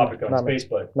off topic on not me. space,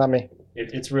 but Not me.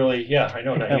 it's really, yeah, I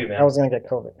know, not you, I man. was gonna get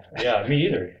COVID. Yeah, me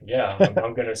either. Yeah,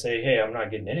 I'm going to say, hey, I'm not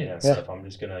getting any of that Yeah. stuff. I'm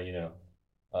just going to,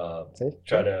 See?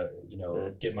 try to,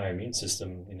 get my immune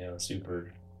system,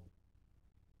 super,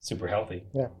 super healthy.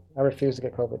 Yeah. I refuse to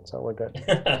get COVID, so we're good.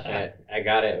 I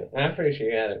got it. I'm pretty sure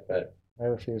you had it, but I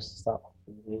refuse to stop.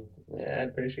 yeah,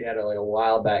 I'm pretty sure you had it like a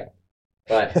while back,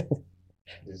 but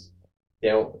just,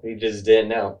 you just didn't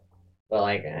know. But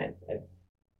like, I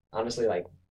honestly, like,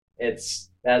 it's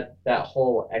that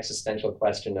whole existential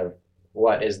question of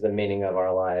what is the meaning of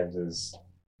our lives is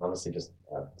honestly just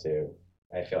up to,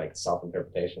 I feel like,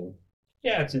 self-interpretation.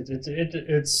 Yeah,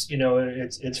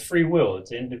 it's free will.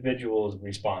 It's individual's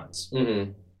response.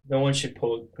 Mm-hmm. No one should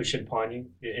push it upon you.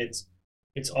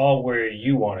 It's all where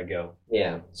you want to go.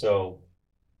 Yeah. So,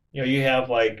 you have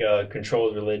like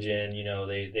controlled religion.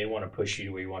 They want to push you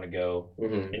to where you want to go,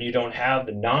 Mm-hmm. and you don't have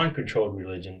the non-controlled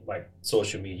religion like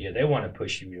social media. They want to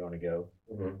push you where you want to go,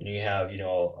 Mm-hmm. and you have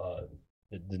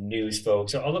the news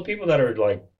folks, all the people that are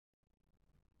like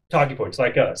talking points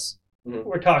like us. Mhm.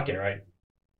 We're talking, right?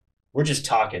 We're just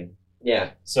talking.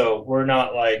 Yeah. So we're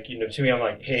not like, to me, I'm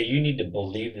like, hey, you need to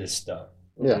believe this stuff.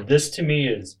 Yeah. This to me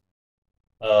is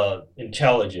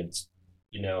intelligence.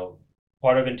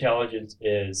 Part of intelligence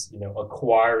is,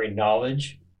 acquiring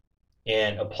knowledge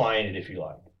and applying it if you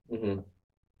like. Mm-hmm.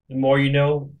 The more you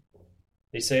know,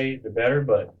 they say, the better,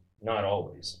 but not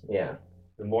always. Yeah.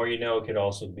 The more you know could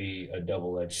also be a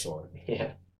double-edged sword,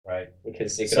 Yeah. right?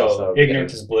 Because you could So also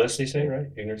ignorance is bliss, they say, right?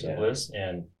 Ignorance Yeah. is bliss.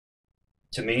 And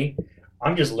to me,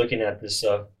 I'm just looking at this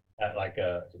stuff at like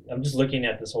I'm just looking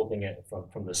at this whole thing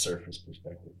from the surface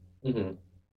perspective. Mm-hmm.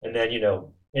 And then,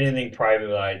 anything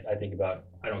private I think about,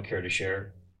 I don't care to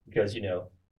share because,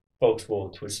 folks will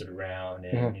twist it around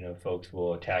and, folks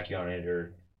will attack you on it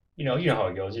or, you know how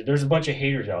it goes. There's a bunch of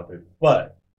haters out there,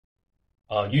 but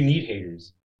you need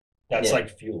haters. That's Yeah. like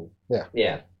fuel.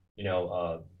 Yeah.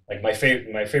 Like my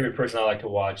favorite person I like to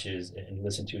watch and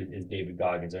listen to is David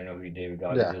Goggins. I don't know who David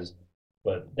Goggins is,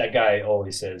 but that guy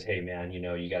always says, "Hey man, you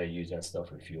got to use that stuff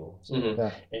for fuel." So, Mm-hmm.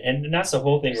 Yeah. and that's the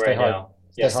whole thing Stay right hard. now.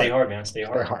 Yeah, stay hard, man. Stay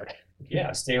Stay hard. hard.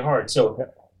 Yeah, stay hard. So Yeah.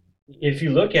 if you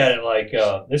look at it like,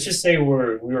 let's just say we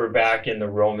were back in the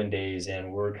Roman days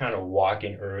and we're kind of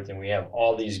walking Earth, and we have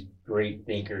all these great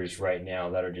thinkers right now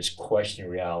that are just questioning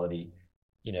reality.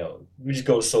 We just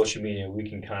go to social media and we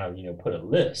can kind of put a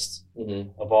list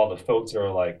Mm-hmm. of all the folks that are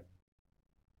like,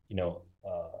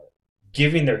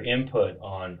 giving their input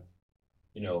on,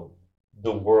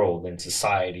 the world and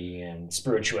society and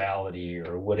spirituality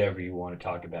or whatever you want to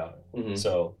talk about. Mm-hmm.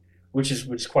 So, which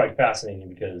is quite fascinating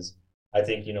because I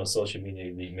think social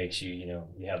media makes you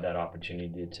you have that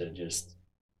opportunity to just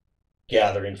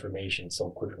gather information so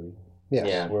quickly. Yes.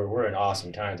 Yeah. We're in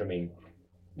awesome times. I mean,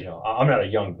 I'm not a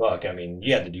young buck. I mean,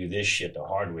 you had to do this shit the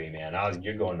hard way, man.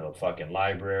 You're going to a fucking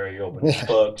library, you're opening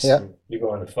books, Yeah. you're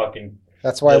going to fucking.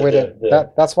 That's why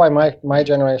The- that's why my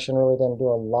generation really didn't do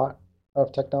a lot of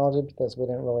technology because we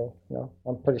didn't really,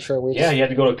 I'm pretty sure we Yeah, just, you had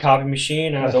to go to a copy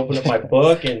machine. I had to open up my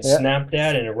book and Yeah. snap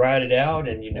that and write it out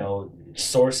and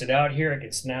source it out here. I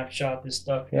could snapshot this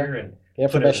stuff Yeah. here and the put a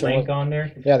information link was, on there.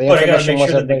 yeah, the But I got to information make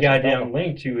sure that the wasn't goddamn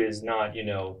link to is not,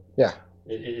 Yeah.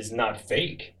 it is not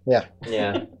fake. Yeah.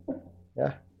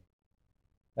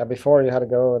 Yeah, before you had to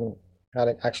go and had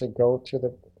to actually go to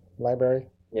the library,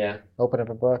 Yeah. open up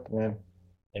a book, and then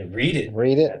And read it.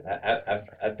 read it,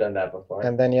 I've done that before.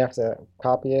 and then you have to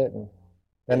copy it, and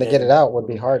then to get it out would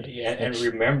be hard. Yeah, and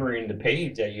remembering the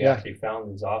page that you Yeah. actually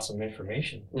found this awesome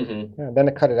information. Mm-hmm. Yeah, then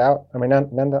to cut it out, I mean, then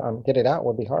to get it out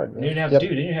would be hard. You didn't have, Yep.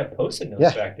 dude, they didn't have post-it notes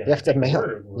Yeah, back then. you have to I think mail.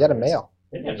 word You had to was- mail.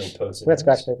 They didn't have no post-it We had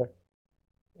scratch notes. paper.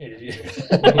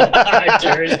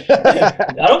 Jared,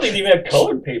 I don't think they even have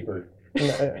colored paper. No,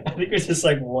 I think it's just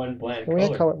like one blank we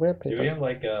had color. color. We had Do we paper. have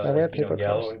like Yeah, we had paper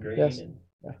yellow colors. and green? Yes. And,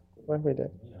 What we did.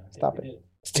 yeah, I think Stop we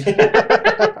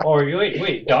did. Or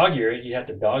wait, dog ear it. You have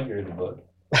to dog ear the book.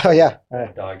 Oh yeah.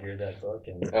 Dog ear that book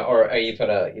and Or you put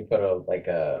a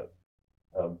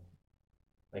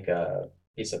like a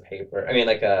piece of paper. I mean,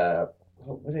 like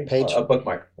what do you call Page. it? A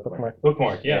bookmark. Bookmark.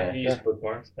 bookmark. Yeah, Yeah. you use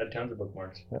bookmarks. I had tons of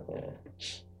bookmarks. Yeah.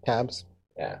 Tabs.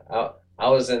 Yeah. I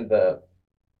was in the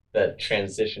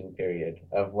transition period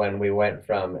of when we went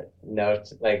from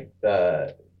like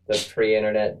the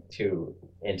pre-internet to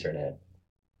internet.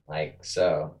 Like,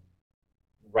 so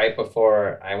right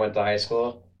before I went to high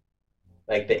school,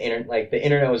 like the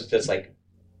internet was just like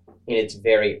in its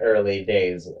very early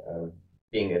days of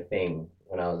being a thing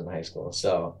when I was in high school.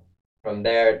 So from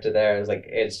there to there,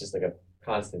 it's just like a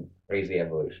constant crazy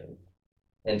evolution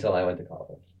until I went to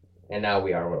college. And now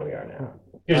we are where we are now.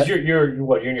 Because you're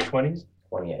what? You're in your 20s.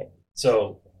 28.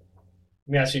 So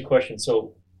let me ask you a question.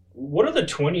 So what are the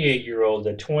 28-year-olds,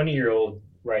 the 20-year-old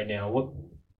right now?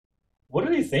 What are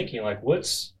they thinking? Like, what?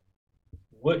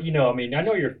 I mean, I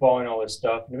know you're following all this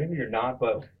stuff. Maybe you're not,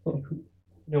 but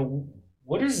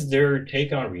what is their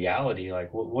take on reality? Like,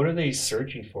 what are they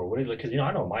searching for? What is like? Because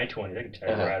I know my 20s. I can tell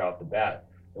you Uh-huh. right off the bat,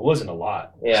 it wasn't a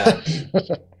lot. Yeah.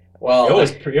 Well,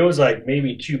 It was like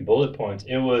maybe 2 bullet points.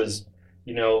 It was,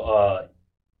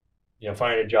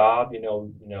 find a job,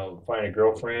 find a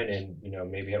girlfriend,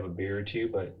 and maybe have a beer or two.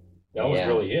 But that was Yeah.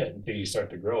 really it until you start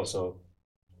to grow. So,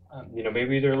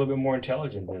 maybe they're a little bit more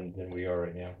intelligent than we are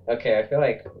right now. okay, I feel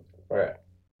like for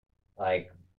I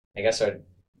guess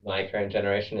my current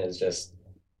generation is just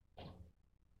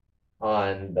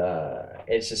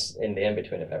it's just in the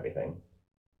in-between of everything.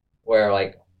 Where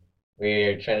like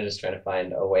we're trying to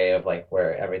find a way of like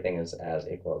where everything is as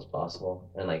equal as possible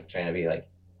and like trying to be like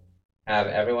have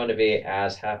everyone to be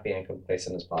as happy and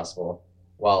complacent as possible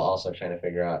while also trying to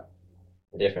figure out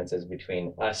the differences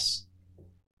between us,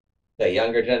 the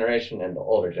younger generation, and the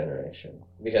older generation,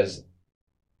 because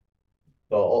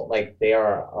they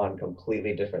are on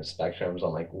completely different spectrums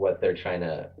on like what they're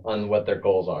on what their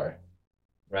goals are,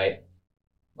 right?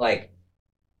 Like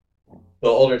the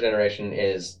older generation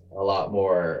is a lot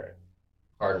more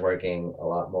hardworking, a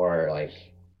lot more like,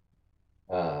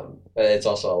 but it's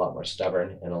also a lot more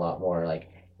stubborn and a lot more like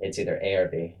it's either A or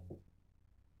B.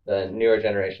 The newer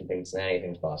generation thinks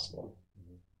anything's possible,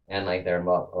 and like they're a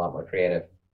lot more creative,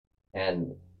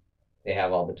 and they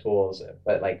have all the tools.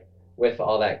 But like with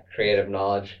all that creative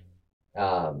knowledge,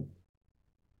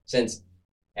 since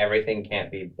everything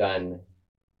can't be done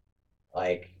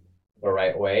like the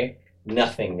right way.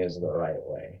 Nothing is the right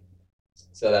way.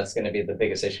 So that's going to be the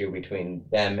biggest issue between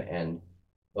them and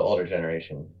the older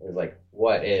generation. Is like,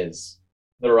 what is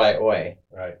the right way?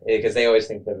 Right. Because they always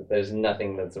think that there's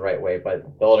nothing that's the right way, but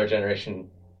the older generation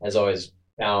has always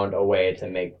found a way to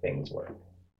make things work.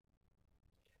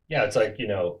 Yeah, it's like,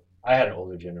 I had an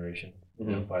older generation.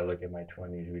 Mhm. If I look at my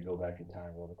 20s, we go back in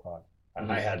time, roll the clock.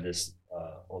 I had this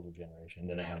older generation,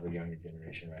 then I have the younger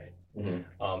generation, right? Mhm.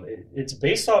 It's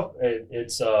based off,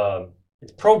 it's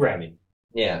programming.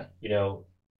 Yeah. You're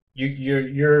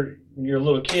when you're a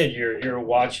little kid, you're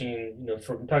watching.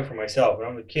 I'm talking for myself. When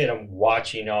I'm a kid, I'm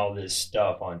watching all this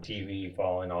stuff on TV,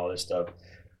 following all this stuff.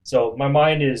 So my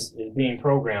mind is being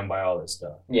programmed by all this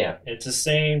stuff. Yeah. It's the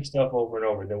same stuff over and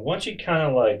over. Then once you kind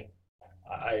of like,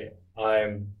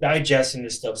 I'm digesting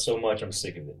this stuff so much, I'm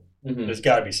sick of it. Mhm. There's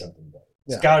got to be something better.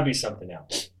 There's Yeah. got to be something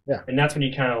else. Yeah. And that's when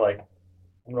you kind of like,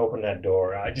 I'm gonna open that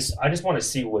door. I just want to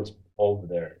see what's over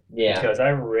there. Yeah. Because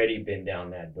I've already been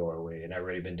down that doorway and I've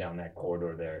already been down that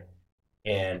corridor there,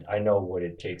 and I know what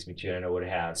it takes me to. And I know what it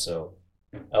has. So,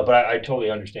 but I totally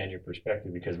understand your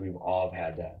perspective because we've all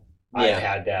had that. Yeah. I've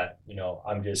had that.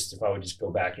 If I would just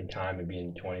go back in time and be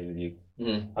in the 20s with you,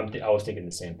 Mhm. I was thinking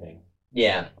the same thing.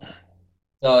 Yeah.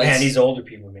 So it's, Man, these older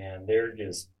people, man, they're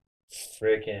just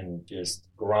freaking just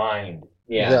grind.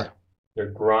 yeah.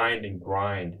 They're grind and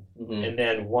grind. Mhm. And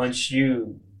then once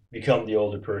you become the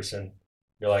older person,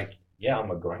 you're like, yeah,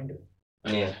 I'm a grinder.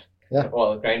 Yeah. Yeah.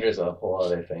 Well, Grindr's a whole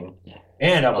other thing.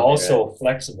 And I'm Oh, also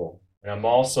flexible. And I'm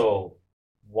also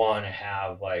want to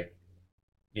have like,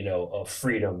 a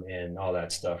freedom and all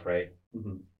that stuff, right?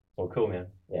 Mhm. Well, cool, man.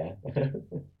 Yeah.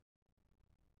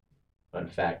 Fun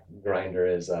fact: Grinder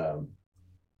is A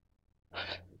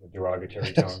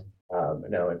derogatory tone.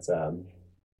 no, it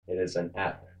is an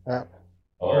app,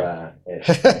 or Oh,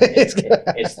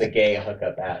 it's the gay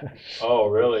hookup app. oh,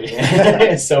 really?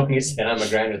 So when you said I'm a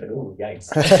grinder, like, ooh, yikes.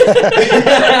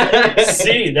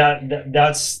 See,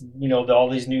 that's all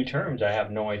these new terms. I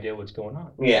have no idea what's going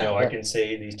on. Yeah. I can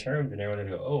say these terms and everyone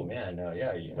will go, "Oh man,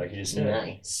 yeah, like you just said,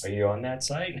 Nice. are you on that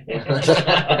site?"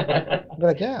 Be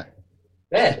like, yeah.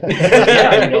 Yeah,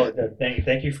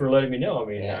 thank you for letting me know. I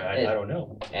mean, Yeah, I don't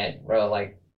know. And bro,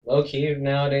 like low key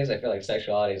nowadays, I feel like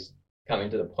sexuality is coming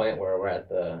to the point where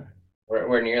we're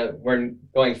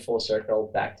going full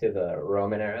circle back to the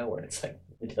Roman era where it's like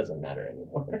it doesn't matter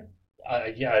anymore.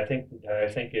 Yeah, I think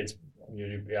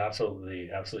you're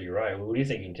absolutely right. What are you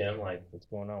thinking, Tim? Like, what's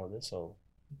going on with this? So,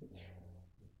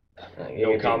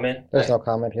 no comment. There's no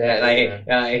comment here. Yeah,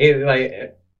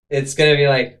 like it's gonna be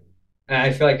like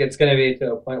I feel like it's gonna be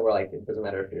to a point where like it doesn't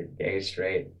matter if you're gay,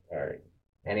 straight, or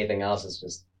anything else. It's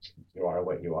just you are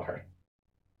what you are.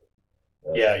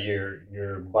 So, Yeah,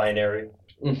 you're binary,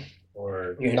 Mm.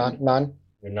 or None.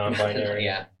 you're non-binary.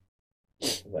 Yeah,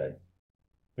 but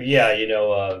But yeah,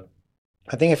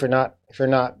 I think if you're not, you're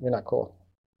not cool.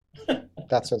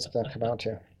 That's what it's gonna come out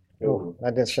to. Ooh,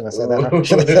 I shouldn't have said that. I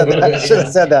should have said that. I should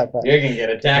have said that. But you're gonna get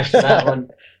attacked for that one.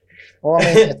 well,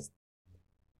 I mean,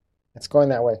 it's going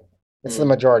that way. It's the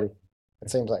majority. It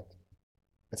seems like.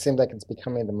 It seems like it's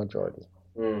becoming the majority.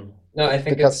 Mm. No, I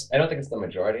think Because- I don't think it's the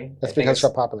majority. It's I think because it's so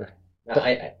popular. no,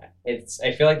 I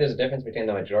feel like there's a difference between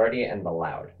the majority and the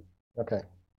loud. Okay.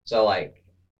 So like,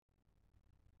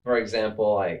 for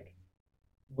example, like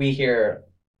we hear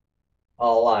a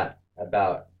lot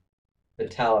about the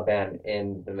Taliban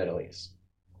in the Middle East.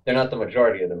 They're not the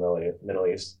majority of the Middle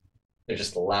East. They're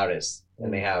just the loudest,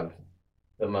 and they have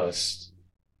the most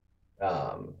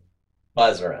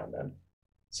buzz around them.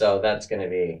 So that's going to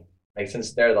be like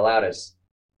since they're the loudest,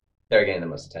 they're getting the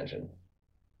most attention.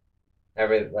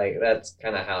 That's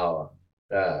kind of how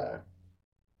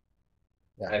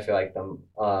I feel like the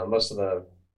most of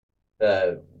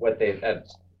the what they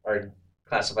are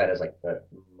classified as like the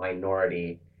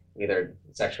minority, either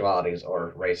sexualities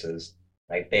or races.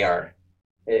 Like they are,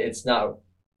 it's not.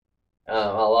 A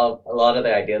lot of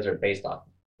the ideas are based off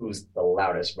who's the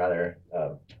loudest rather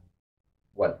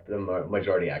what the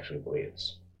majority actually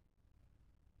believes.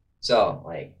 So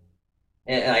like,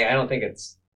 and I don't think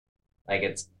it's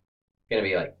gonna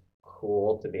be like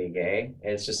cool to be gay.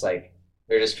 It's just like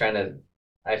they're just trying to.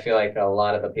 I feel like a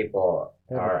lot of the people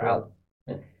are out.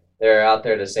 They're out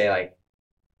there to say like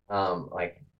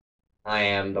I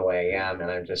am the way I am,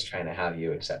 and I'm just trying to have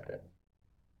you accept it.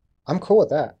 I'm cool with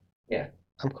that. Yeah.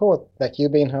 I'm cool with like you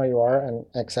being how you are and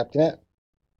accepting it.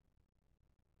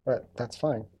 But that's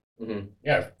fine. Mm-hmm.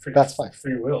 Yeah, That's fine.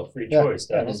 Free will, free Yeah, choice.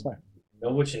 yeah, that's fine.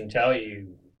 No one can tell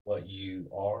you what you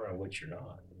are and what you're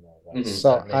not. Mhm.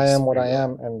 So that I makes am what free I will.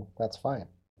 am, and that's fine.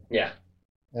 Yeah.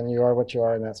 and you are what you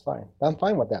are, and that's fine. I'm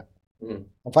fine with that. Mhm.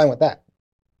 I'm fine with that.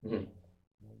 Mhm.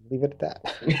 Leave it at that.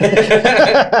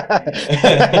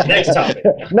 Next topic.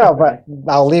 No, but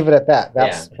I'll leave it at that.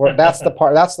 Yeah. That's the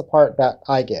part. That's the part that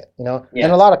I get. And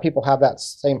Yeah. a lot of people have that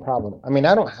same problem. I mean,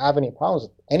 I don't have any problems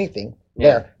with anything Yeah.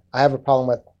 there. I have a problem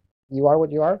with you are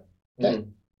what you are. Okay,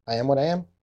 Mhm. I am what I am.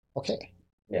 Okay.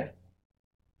 Yeah.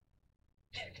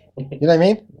 You know what I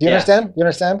mean? Do you Yeah. understand? You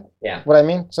understand Yeah. what I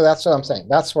mean? So that's what I'm saying.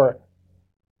 That's what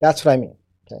I mean.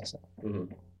 Okay, so Mhm.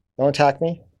 don't attack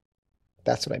me.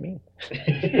 That's what I mean.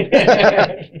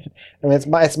 I mean,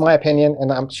 it's my opinion,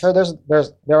 and I'm sure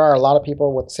there are a lot of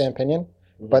people with the same opinion,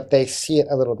 but they see it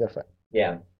a little different.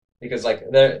 Yeah, because like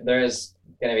there is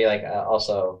gonna be like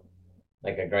also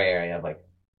like a gray area of like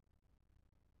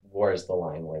where's the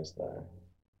line? Where's the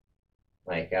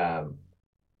like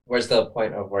where's the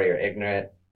point of where you're ignorant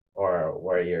or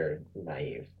where you're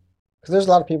naive? Because there's a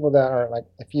lot of people that are like,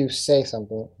 if you say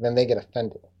something, then they get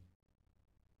offended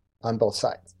on both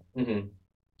sides. Mm-hmm.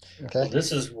 Okay.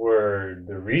 This is where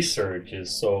the research is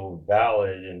so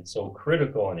valid and so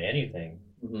critical on anything.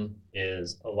 Mm-hmm.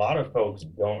 Is a lot of folks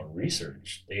don't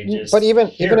research. They just But even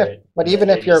hear if it, but and even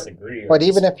then if they you're disagree or but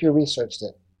even if you researched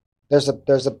it, there's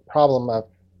a problem of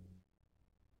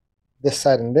this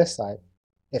side and this side.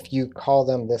 If you call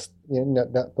them this,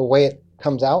 the way it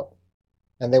comes out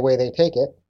and the way they take it,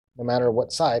 no matter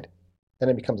what side, then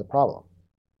it becomes a problem.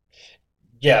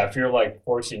 yeah, if you're like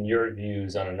forcing your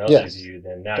views on another's Yes. view,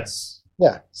 then that's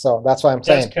Yeah. So that's what I'm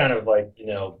saying. kind of like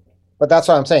But that's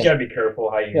what I'm you saying. gotta be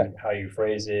careful how you Yeah. how you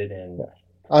phrase it, and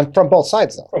Yeah. From both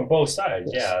sides, though. from both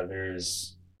sides. Yes. Yeah,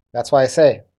 there's That's why I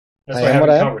say that's I why am what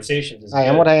having I am. conversations is I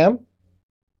am good. what I am.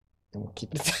 And we'll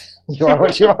keep it. You are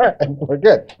what you are, and we're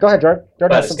good. Go ahead, Jordan. Jordan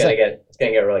But has something to say. it's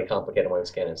gonna get really complicated when we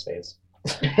scan in space.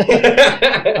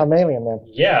 I'm alien, man.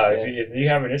 Yeah, Yeah. if you're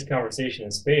having this conversation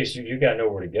in space, you got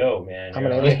nowhere to go, man. I'm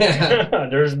an You're alien.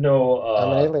 like- there's no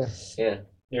I'm an alien. Yeah.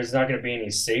 there's not going to be any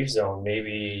safe zone.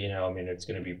 Maybe I mean, it's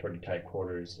going to be pretty tight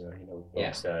quarters. Yeah.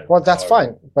 folks that Well, that's are-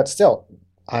 fine, but still,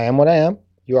 I am what I am.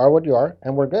 You are what you are,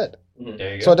 and we're good. Mhm.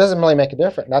 There you So go. it doesn't really make a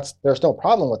difference. There's no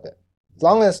problem with it. As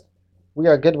long as we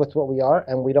are good with what we are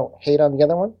and we don't hate on the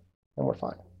other one, then we're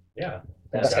fine. Yeah,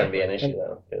 That's gonna be an exactly. issue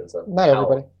though, because Not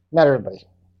everybody. Not everybody.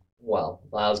 Well,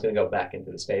 I was gonna go back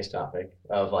into the space topic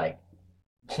of like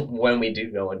when we do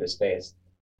go into space,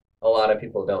 a lot of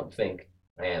people don't think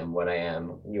I am what I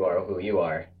am, you are who you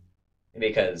are,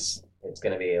 because it's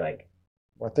gonna be like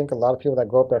I think a lot of people that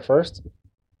go up there first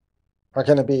are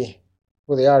going to be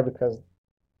who they are because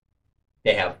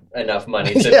they have enough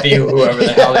money to be whoever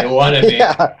the hell they want to be.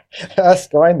 Yeah, us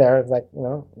going there is like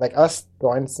like us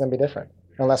going, it's going to be different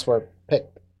unless we're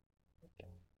picked.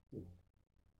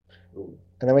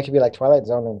 And then we could be like Twilight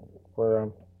Zone and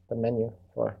for the menu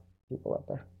for people up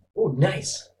there. Oh,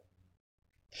 nice.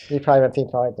 You probably haven't seen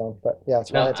Twilight Zone, but yeah, No,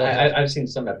 Twilight Zone. has- I've seen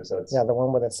some episodes. Yeah, the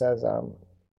one where it says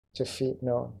to feed.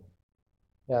 No,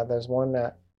 yeah, there's one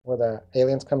where the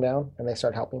aliens come down and they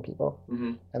start helping people,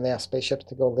 Mm-hmm. and they have spaceships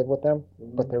to go live with them,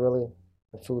 but they're really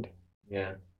the food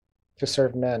Yeah. to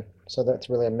serve men. So that's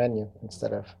really a menu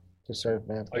instead of to serve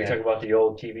men. Oh, you Yeah. talking about the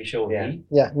old TV show Yeah. Meat?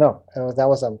 Yeah, no, that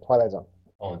was Twilight Zone.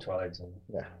 Oh, in Twilight Zone.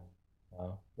 Yeah,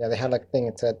 Wow. yeah, they had like a thing.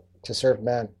 It said to serve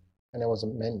men, and it was a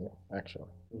menu actually.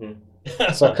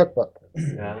 Mm-hmm. So a cookbook.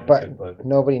 Yeah. But Cookbook.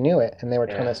 nobody knew it, and they were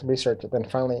trying Yeah. to research it. Then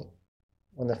finally,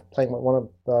 when one of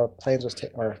the planes was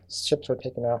or ships were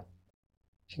taken off,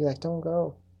 she was like, "Don't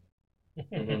go.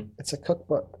 Mm-hmm. It's a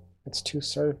cookbook. It's to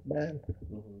serve men."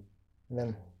 Mm-hmm. And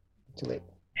then too late.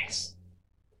 Nice.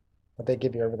 But they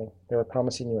give you everything. They were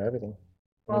promising you everything. And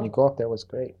when Well, you go up there, it was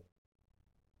great.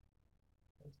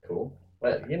 cool.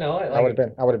 But you know, I would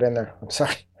have been there. I'm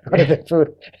sorry. I would have been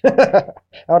food. I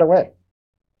would have went.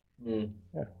 Mm.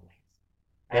 Yeah.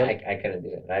 I couldn't do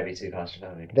it. I'd be too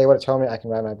claustrophobic. They would have told me I can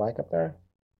ride my bike up there,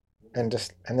 and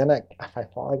then if I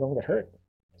fall, I'm going to get hurt.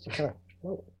 So kind of,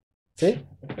 whoa. See?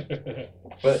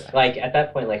 But like at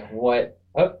that point, like what?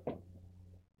 Oh,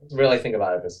 let's really think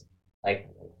about it. This like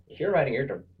if you're riding your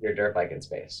dirt bike in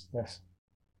space, Yes.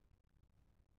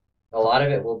 a lot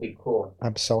of it will be cool.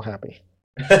 I'm so happy.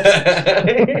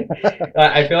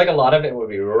 I feel like a lot of it would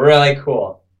be really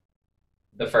cool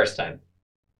the first time.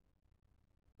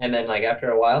 And then like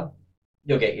after a while,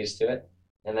 you'll get used to it.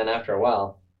 And then after a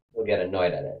while, you'll get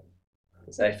annoyed at it.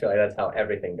 So I feel like that's how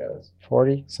everything goes.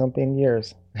 40-something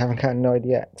years. I haven't gotten annoyed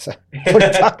yet. So what are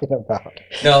you talking about?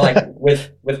 No, like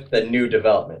with the new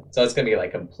development. So it's gonna be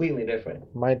like completely different.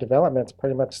 My development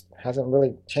pretty much hasn't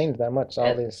really changed that much.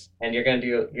 All these. And you're gonna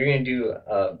do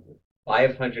a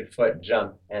 500-foot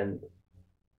jump, and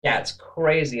yeah, it's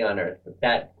crazy on Earth. But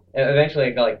that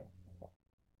eventually go like,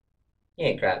 He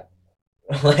ain't crap.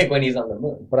 Like when he's on the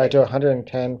moon. But I do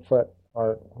 110 foot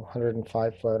or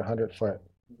 105 foot, 100 foot.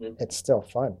 Mhm. It's still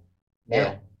fun.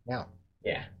 Yeah. Now.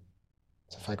 Yeah.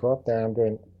 So if I go up there and I'm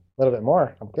doing a little bit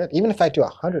more, I'm good. Even if I do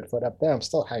 100 foot up there, I'm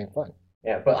still having fun.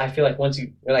 Yeah. But I feel like once I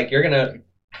feel like you're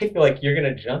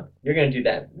gonna jump. You're gonna do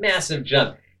that massive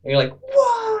jump, and you're like,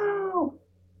 whoa!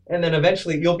 And then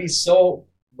eventually you'll be so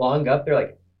long up there,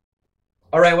 like,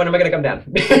 all right, when am I gonna come down?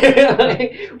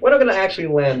 Like, when am I gonna actually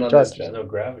land on George, this There's jump? no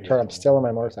gravity. Sure, I'm still on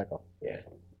my motorcycle. Yeah.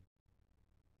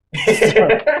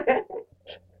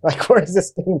 Like, where's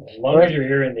this thing? As long as you're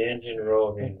hearing the engine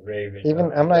roving, raving,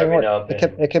 Even I'm not even. revving up,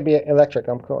 It could be electric.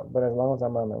 I'm cool, but as long as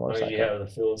I'm on my as long as you motorcycle, have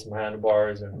the feel of some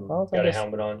handlebars and long as I'm got a just-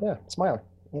 helmet on. yeah, smiling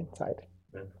inside,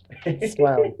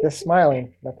 smiling, just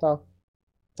smiling. That's all.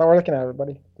 That's all we're looking at,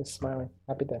 everybody. Just smiling.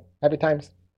 Happy day, happy times,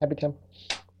 happy Tim.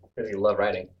 Because you love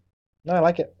riding. No, I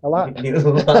like it a lot. You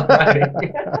love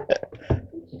riding.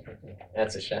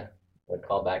 That's a shame. A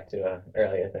callback to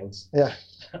earlier things. Yeah.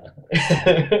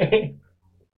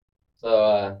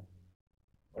 So,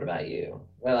 what about you?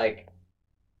 Well, like,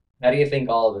 how do you think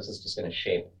all of this is just going to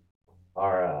shape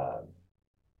our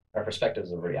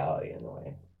perspectives of reality in a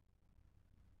way?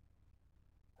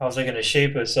 How's it going to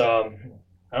shape us? I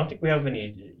don't think we have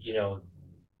any, we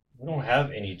don't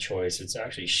have any choice. It's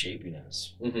actually shaping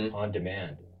us Mm-hmm. on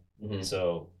demand. Mm-hmm.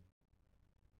 So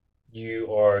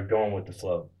you are going with the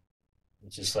flow.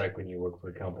 It's just like when you work for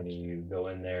a company, you go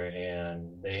in there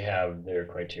and they have their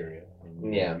criteria.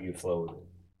 And Yeah. You flow with it.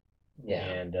 Yeah.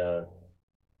 And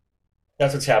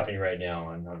that's what's happening right now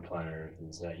on planet Earth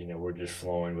is that, we're just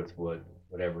flowing with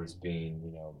whatever's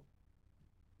being,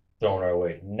 thrown our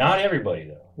way. Not everybody,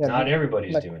 though. Yeah, Not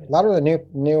everybody's Like, doing it. a lot of the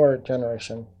newer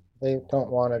generation, they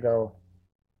don't want to go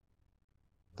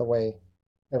the way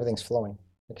everything's flowing.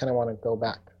 They kind of want to go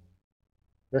back.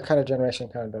 Your kind of generation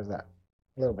kind of does that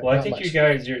a little bit. Well, I not think much. you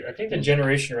guys, I think the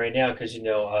generation right now, because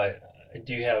I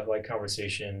do have like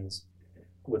conversations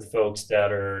with folks that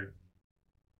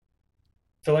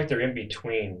feel like they're in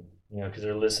between, because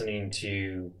they're listening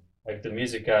to like the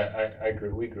music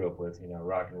we grew up with,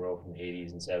 rock and roll from the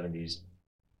 80s and 70s,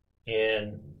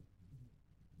 and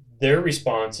their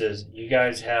response is, "You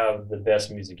guys have the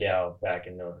best music out back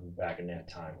in that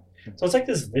time." So it's like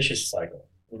this vicious cycle.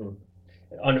 Mhm.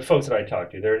 On the folks that I talk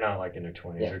to, they're not like in their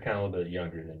 20s. Yeah. They're kind of a little bit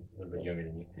younger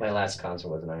than you. My last concert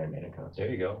was an Iron Maiden concert. There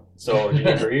you go. So did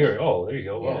you agree? Oh, there you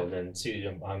go. Yeah. Well, then see,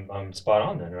 I'm spot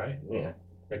on then, right? Yeah.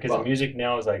 Because Well- the music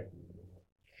now is like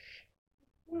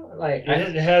Like,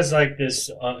 it has like this,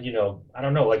 I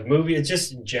don't know, like movie. It's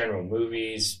just in general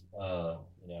movies.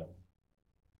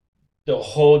 The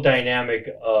whole dynamic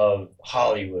of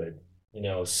Hollywood,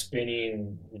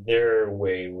 spinning their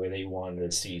way where they wanted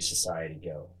to see society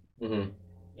go, hmm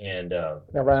and Yeah,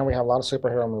 right now we have a lot of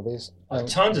superhero movies. and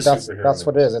tons of that's, superhero That's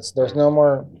what it is. There's no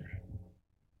more.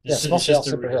 Yeah, it's, it's mostly all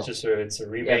superhero. it's a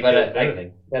remake but of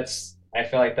everything. I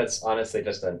feel like that's honestly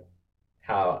just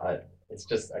it's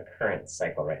just a current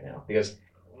cycle right now because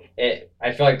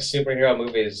I feel like superhero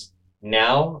movies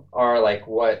now are like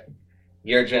what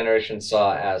your generation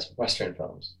saw as Western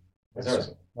films. 'Cause there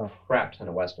was Oh. a crap ton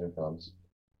of Western films,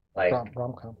 like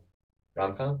Rom-com.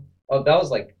 rom-com. Oh, that was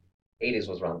like 80s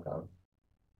was rom-com.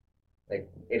 Like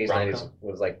 80s, Rom-com? 90s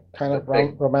was like Kind of the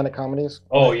big- romantic comedies.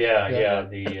 Oh yeah, Yeah.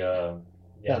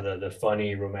 the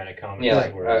funny romantic comedy. yeah,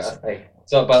 like, where it's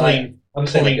so, but like clean, I'm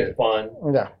saying clean like, fun.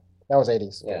 Yeah, that was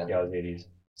 80s. yeah, Yeah, it was 80s.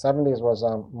 70s was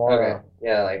more. okay,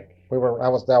 yeah, like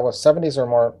That was 70s or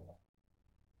more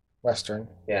Western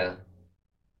yeah,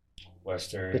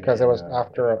 Western. because it was and,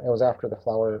 after the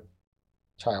Flower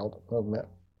Child movement.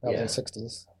 That was Yeah. in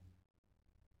 60s.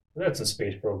 we had some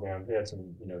space programs. They had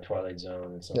some, Twilight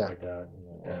Zone and stuff Yeah. like that.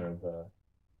 Kind of,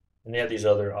 and they had these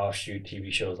other offshoot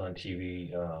TV shows on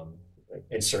TV, like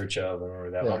In Search of. I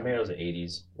remember that Yeah. one. Maybe it was the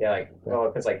 80s. yeah, like well,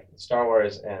 because like Star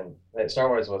Wars Star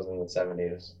Wars was in the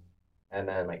 70s, and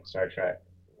then like Star Trek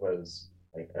was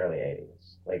like early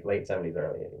 80s, like late 70s,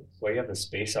 early 80s. Well, you have the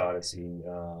Space Odyssey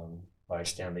by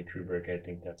Stanley Kubrick. I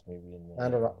think that's maybe in the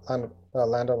Land of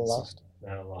the Lost.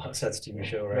 Land of Lost. That's a TV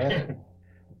show, right?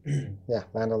 Yeah,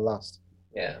 Land of the Lost.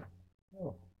 Yeah.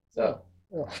 Oh. So.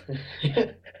 Oh.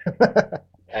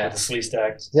 With the Slee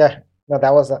Stacks. Yeah, no,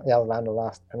 that was Land of the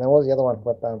Lost. And then what was the other one?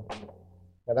 With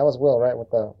yeah, that was Will, right? With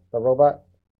the robot.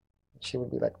 She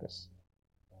would be like this.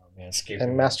 Oh, man, escape.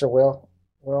 And Master Will,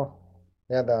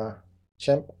 they had the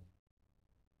chimp,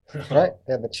 right?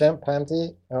 They had the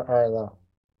chimpanzee or the.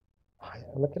 Oh, yeah,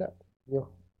 look it up.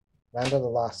 Land of the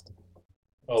Lost.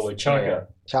 Oh, with Chaka.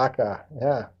 Chaka,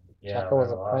 yeah. Yeah, Chaka was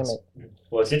Land a of Lost. primate.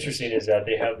 What's interesting is that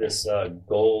they have this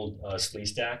gold Slee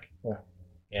Stack. Yeah.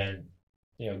 And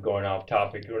going off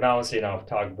topic, or not saying off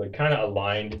topic, but kind of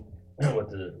aligned with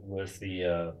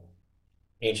the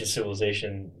ancient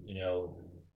civilization.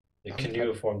 The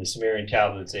cuneiform, the Sumerian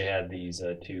tablets. They had these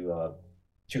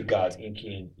two gods,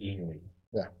 Enki and Enlil.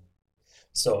 Yeah.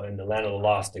 So in the land of the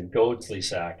lost, the Götzli,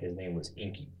 his name was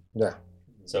Enki. Yeah.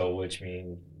 So which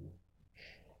means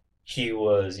he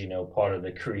was, part of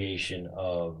the creation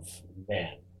of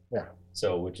man. Yeah.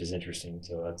 So which is interesting.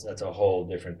 So that's a whole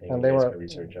different thing. And you they guys were can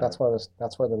research on. that's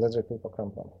where the lizard people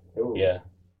come from. Ooh. Yeah.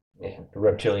 Yeah. The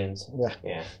reptilians. Yeah.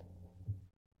 Yeah.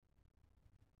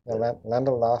 Yeah, Land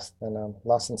of Lost and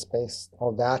Lost in Space.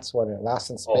 Oh, that's what it. Lost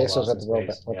in Space was Lost with in the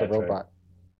robot. Space. With Yeah, the that's right. robot.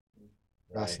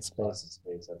 Lost in Space. Lost in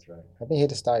space. That's right. I think he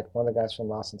just died. One of the guys from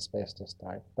Lost in Space just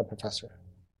died. The professor.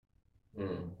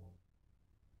 Mm.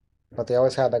 But they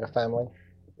always had like a family,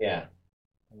 Yeah.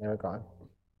 and they were gone.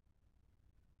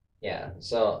 Yeah.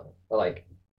 So, but like,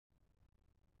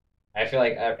 I feel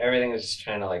like everything is just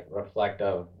trying to like reflect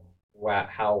of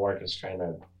how work is trying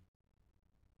to.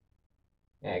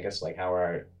 Yeah, I guess like how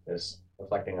art is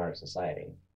reflecting our society.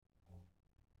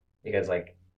 Because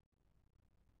like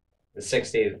the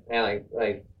 '60s, and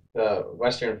like the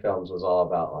Western films was all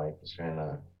about like just trying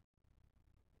to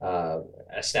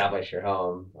establish your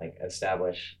home, like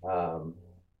establish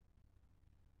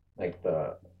like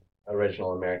the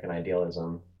original American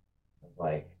idealism of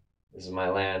like this is my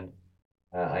land.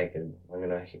 I'm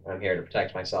here to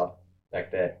protect myself,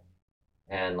 protect it,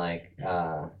 and like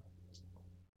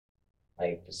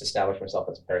just establish myself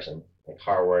as a person, like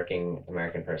hardworking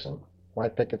American person.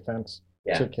 White picket fence.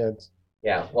 Yeah. 2 kids.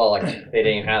 Yeah, well, like they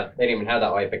didn't even have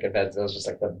that white picket fence. It was just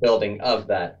like the building of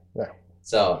that. Yeah.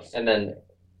 So, and then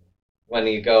when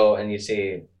you go and you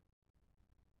see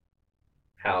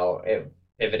how it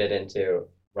pivoted into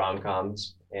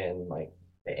rom-coms in like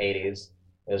the '80s,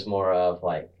 it was more of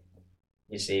like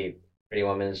you see Pretty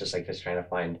Woman is just trying to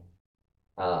find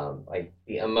like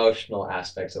the emotional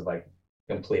aspects of like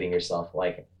completing yourself.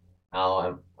 Like how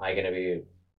am I gonna be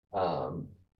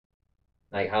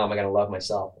like how am I gonna love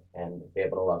myself and be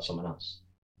able to love someone else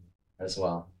as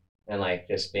well, and like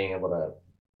just being able to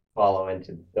follow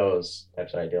into those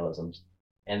types of idealisms.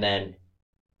 And then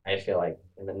I feel like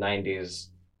in the '90s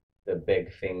the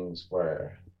big things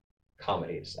were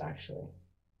comedies actually.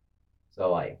 So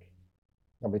like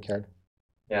Nobody cared.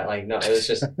 yeah, like no, it was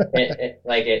just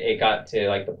it got to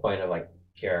like the point of like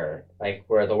pure like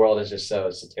where the world is just so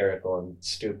satirical and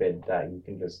stupid that you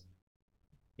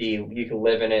can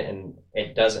live in it and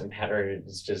it doesn't matter.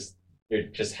 It's just you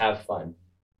just have fun,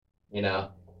 you know.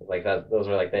 Like those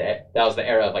were like that was the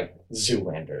era of like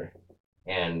Zoolander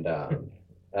and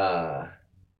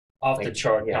Off like, the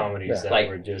chart yeah, comedies that like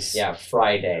were just yeah,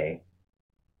 Friday.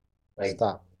 Like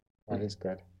Stop. Friday's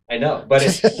good. I know, but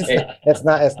It's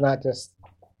not just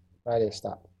Friday.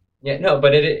 Stop. yeah no,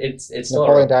 but it's still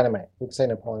Napoleon Dynamite. We could say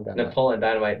Napoleon Dynamite. Napoleon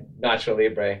Dynamite, Nacho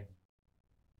Libre.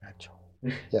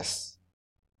 Nacho. Yes.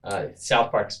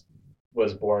 South Park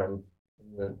was born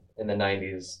in the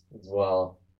 '90s as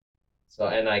well. So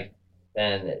and like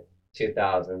then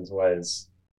 2000s was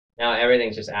now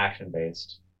everything's just action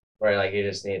based, where like you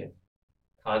just need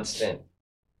constant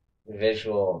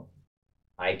visual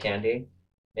eye candy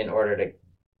in order to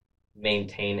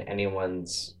maintain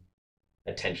anyone's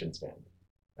attention span.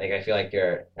 Like I feel like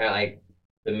you're like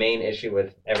the main issue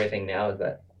with everything now is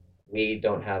that we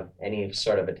don't have any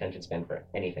sort of attention span for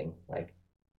anything. Like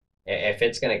if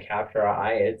it's gonna capture our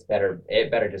eye, it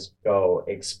better just go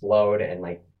explode and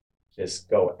like just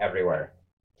go everywhere.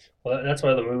 well, that's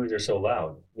why the movies are so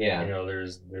loud. Yeah.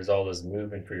 There's all this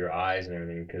movement for your eyes and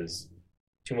everything because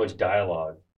too much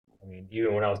dialogue. I mean,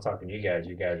 even when I was talking to you guys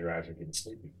were actually getting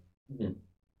sleepy Mhm.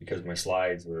 because my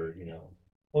slides were,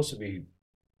 supposed to be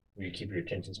where you keep your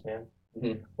attention span.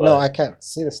 Mhm. But, No, I can't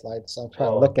see the slide, so I'm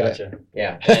trying to look at gotcha.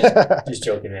 Yeah. And Just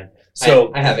joking, man.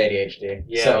 So I have ADHD.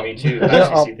 yeah, So me too. You I know,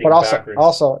 actually see things but backwards.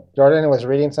 also, Jordan was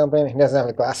reading something. He doesn't have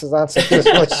the glasses on, so he was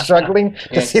really struggling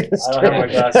Yeah. to see the I don't have my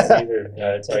screen. glasses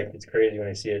either. It's crazy when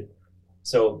I see it.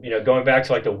 So going back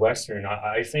to like the Western,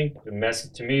 I think the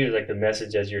message to me is like the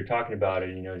message as you're talking about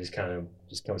it, just kind of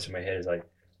just comes to my head is like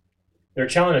they're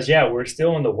telling us, yeah, we're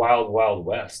still in the wild, wild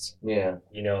west. yeah.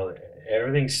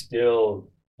 Everything's still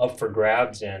up for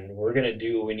grabs, and we're gonna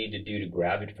do what we need to do to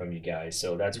grab it from you guys.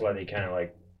 So that's why they kind of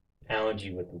like pound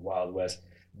you with the Wild West,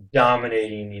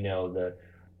 dominating, the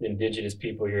indigenous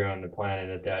people here on the planet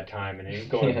at that time, and then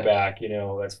going Yeah. back,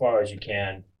 as far as you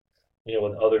can,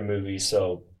 with other movies.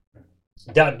 So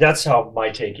that's how my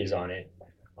take is on it.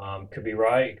 Could be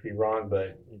right, could be wrong,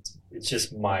 but it's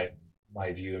just my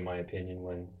view and my opinion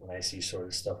when I see sort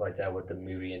of stuff like that with the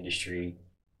movie industry,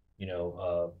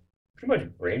 pretty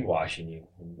much brainwashing you.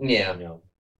 Yeah.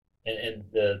 and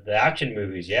the action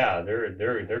movies, yeah, their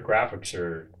graphics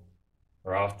are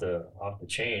off the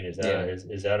chain. Is that Yeah.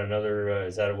 is that another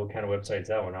is that what kind of website is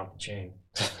that one off the chain?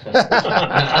 Is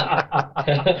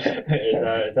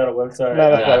that a website?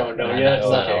 No, I don't know no, yet. it's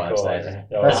not a Okay, cool. website.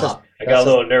 That's just- I got a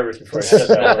little nervous before I said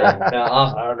that word. No,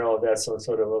 off, I don't know if that's some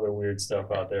sort of other weird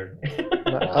stuff out there.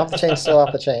 Off the chain, still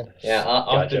off the chain. yeah,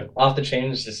 Gotcha. off the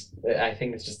chain is just. I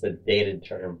think it's just a dated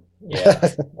term. Yeah.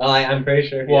 Well, I'm pretty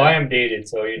sure. Well, yeah. I am dated,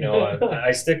 so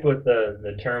I stick with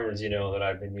the terms that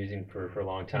I've been using for a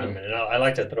long time, and I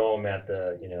like to throw them at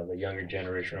the the younger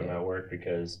generation of my work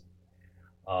because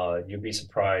you'll be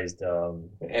surprised.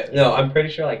 No, I'm pretty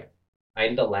sure like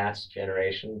I'm the last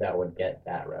generation that would get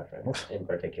that reference in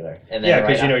particular. And then Yeah,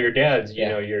 because right your dad's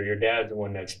Yeah. your dad's the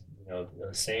one that's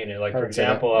saying it. Like for Okay.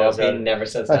 example, after, I was no, at he never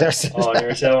says I that. never seen oh, that.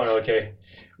 never said one. Okay,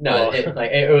 No, Well-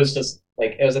 it was just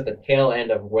like it was at the tail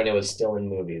end of when it was still in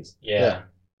movies. yeah.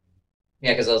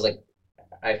 Yeah, because I was like,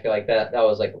 I feel like that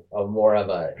was like a more of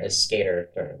a skater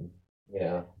term, you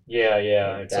know. Yeah,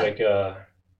 yeah. It's That- like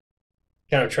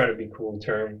kind of trying to be cool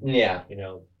term. Yeah,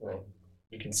 Like,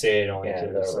 you can say it only Yeah,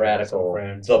 to the some radical,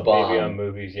 friends. the Maybe bomb. on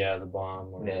movies, yeah, the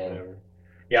bomb or Yeah. whatever.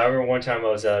 Yeah, I remember one time I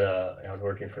was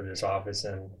working for this office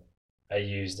and I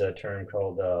used a term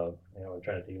called I'm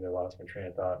trying to think of it, I lost my train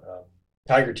of thought.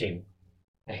 Tiger team.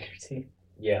 I can see.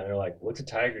 Yeah, they're like, what's a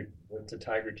tiger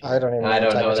team? I don't even. I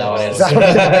don't know what that one is.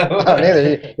 I don't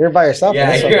either. You're by yourself. in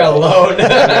Yeah, this one. you're alone.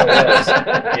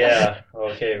 Yeah.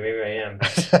 Okay, maybe I am.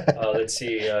 Let's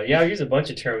see. I used a bunch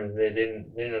of terms. They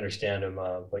didn't understand them.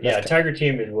 But yeah, That's Tiger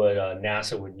Team is what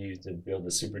NASA would use to build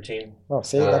the super team. Oh,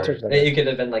 see, that's Or, what you could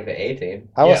have been like the A team.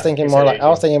 I was Yeah, thinking you more said like I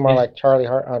was AJ. thinking more like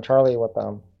Charlie with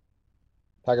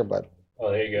Tiger Blood.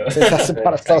 Oh, there you go. See, that's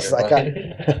about as close as I got.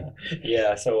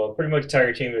 Yeah, so pretty much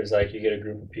Tiger Team is like you get a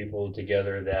group of people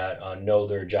together that know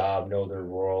their job, know their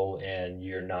role, and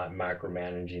you're not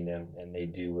micromanaging them, and they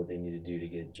do what they need to do to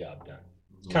get the job done.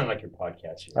 It's kind of like your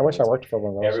podcast. I wish I worked for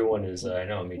one of those. Everyone is. I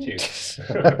know, me too.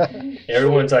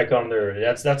 Everyone's like on their.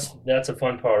 That's a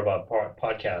fun part about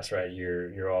podcasts, right?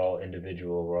 You're all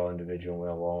individual. We're all individual. We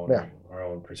have our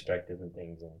own perspective and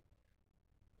things. And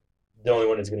the only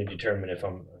one that's going to determine if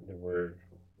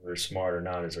we're smart or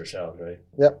not is ourselves, right?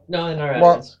 No, in our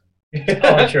Well- eyes.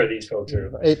 Oh, I'm sure these folks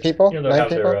are. 8 people, They'll 9 have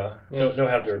people. they'll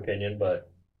have their opinion, but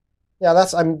Yeah,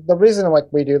 that's the reason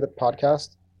like we do the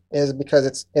podcast is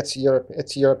because it's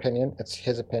your opinion, it's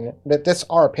his opinion. But that's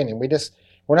our opinion.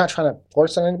 We're not trying to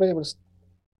force on anybody. We're just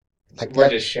like We're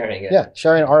just sharing it. yeah,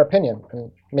 sharing our opinion.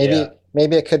 And Yeah.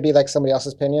 maybe it could be like somebody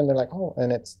else's opinion. They're like, oh,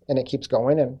 and it keeps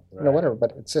going and Right. whatever.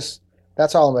 But it's just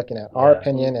that's all I'm looking at. Our Yeah.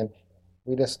 opinion, and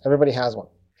everybody has one.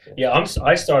 yeah,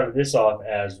 I started this off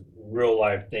as real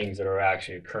life things that are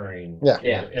actually occurring Yeah.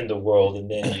 Yeah. in the world, and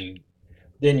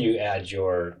then you add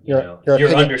your Your your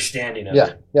opinion. understanding of Yeah,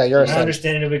 it. yeah, you're My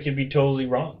understanding of it could be totally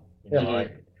wrong. You know, Yeah.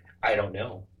 I don't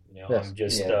know. Yes. I'm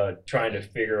just Yeah. trying to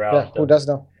figure yeah. out Who does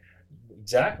know?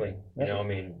 exactly. Yeah. I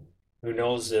mean, who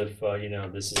knows if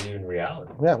this is even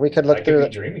reality? Yeah, we could I look could through be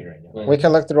dreaming right now. we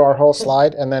could look through our whole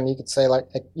slide, and then you could say like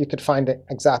you could find the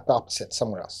exact opposite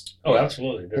somewhere else. Oh,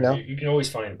 absolutely. You know? You can always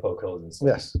find poke holes and stuff.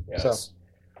 Yes. Yes. So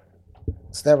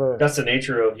it's never. That's the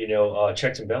nature of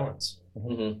checks and balance.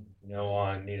 Mhm.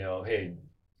 On hey,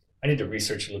 I need to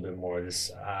research a little bit more.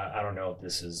 I don't know if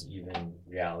this is even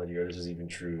reality or this is even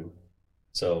true.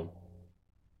 So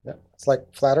Yeah, it's like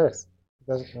flat Earth.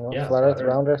 Yeah, flat Earth, flat Earth.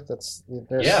 round Earth. There's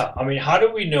yeah, I mean, how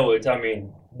do we know it? I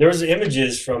mean, there's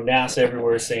images from NASA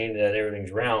everywhere saying that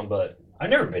everything's round, but I've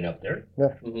never been up there.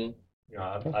 Mhm.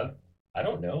 I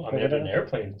don't know. I mean, I've been in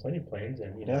airplanes, plenty of planes,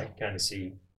 and I can kind of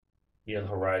see the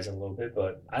horizon a little bit,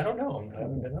 but I don't know. I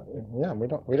haven't been up there. Yeah,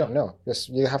 we don't know. Just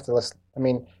you have to listen. I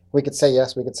mean, we could say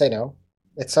yes, we could say no.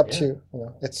 It's up Yeah. to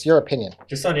it's your opinion.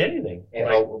 Just on anything. Yeah,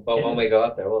 Like, but when we go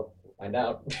up there, we'll find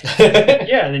out.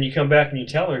 yeah, and then you come back and you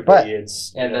tell everybody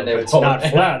it's And then if they it's won't. not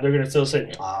flat. They're gonna still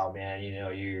say, "Oh man,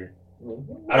 you're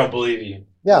I don't believe you."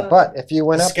 Yeah, Yeah. but if you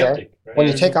went A up there skeptic. Right? when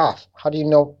you take off, how do you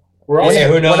know? We're Oh, all yeah,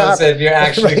 who What knows happened? if you're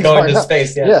actually Really going to going up.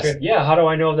 space? Yeah, Yes. true. Yeah, how do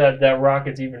I know that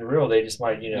rocket's even real? They just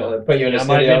might, Put you in a I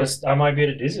might, be studio. at I might be at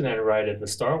a Disneyland ride at the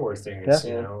Star Wars thing. It's,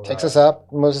 Yeah. Takes us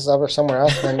up, moves us over somewhere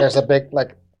else, and there's a big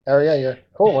like area. You're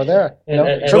cool. We're there. You know,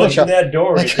 And- Truman Go Show. through that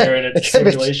door right there, and it's a It could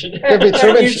be- simulation. could be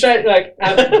Truman you Show. try like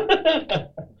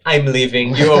I'm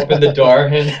leaving. You open the door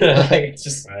and like it's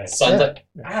just Right. sun's Yeah. like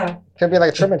ah. Could be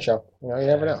like a Truman Show. You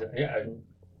never know. Yeah,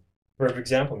 perfect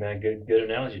example, man. Good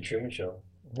analogy. Truman Show.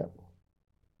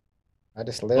 I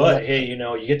just live. But hey,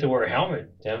 you get to wear a helmet,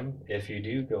 Tim, if you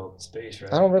do go to space,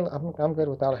 right? I don't really. I'm good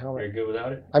without a helmet. You're good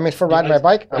without it. I mean, for Yeah, riding my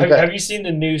bike, I'm Have, good. have you seen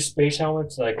the new space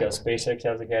helmets like SpaceX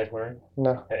has the guys wearing?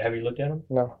 No, Have you looked at them?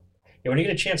 no. when you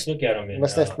get a chance, look at them. And,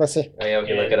 Let's see. Oh, yeah, we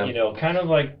can look and, at them. you know, kind of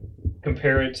like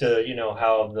compare it to, you know,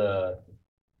 how the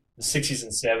 60s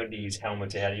and 70s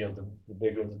helmets had, you know, the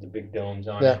big ones with the big domes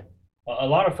on Yeah. it. A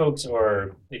lot of folks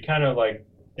they kind of like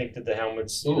think that the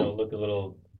helmets, you know, look a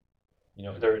little, you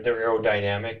know, they're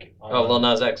aerodynamic. Oh, Lil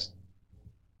Nas X.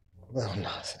 Oh,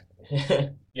 no.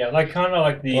 Yeah, like kind of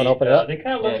like Wanna open it up? they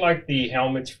kind of look like the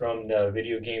helmets from the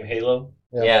video game Halo.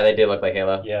 Yeah. Yeah, they do look like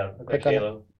Halo. Yeah, look Click like on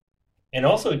Halo. And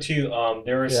also too,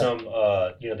 there are Yeah. some,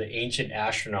 you know, the ancient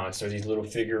astronauts. There's these little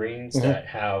figurines Mhm. that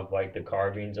have like the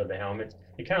carvings of the helmets.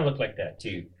 They kind of look like that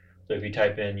too. So if you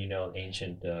type in, you know,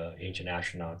 ancient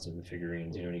astronauts of the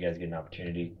figurines, you know, when you guys get an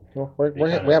opportunity, Well, They we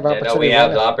kinda- have Yeah, opportunity. no, we right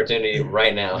have the now. opportunity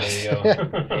right now. there you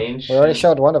go. We already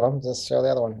showed one of them. Just show the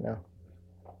other one now.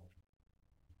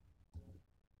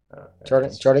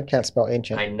 Jordan can't spell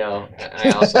ancient. I know.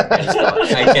 I also can't spell.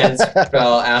 I can't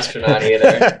spell astronaut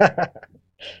either.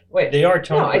 Wait, They are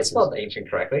tongue no, I twisters. spelled ancient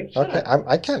correctly. Shut Okay, up.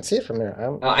 I can't see it from here.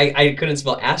 Oh, I couldn't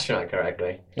spell astronaut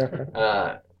correctly.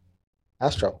 Okay.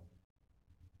 Astro.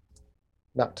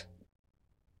 Not.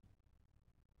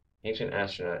 Ancient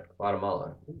astronaut,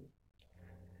 Guatemala.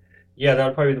 Yeah, that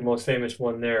would probably be the most famous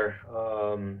one there.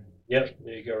 Yep,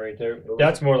 there you go, right there.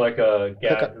 That's more like a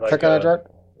Click on it, Jordan.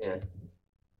 Yeah.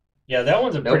 Yeah, that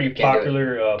one's a Nope, pretty can't do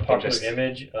it. popular Pinterest.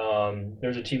 image.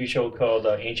 There's a TV show called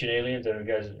Ancient Aliens. I don't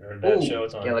know if you guys heard that Ooh, show.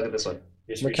 It's on yeah, look at this one.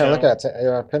 We History can't look Channel. at it.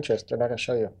 You're on Pinterest. They're not going to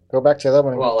show you. Go back to the other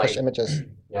one and Well, push like- images.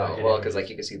 Yeah, Oh, Ancient well, because Aliens. like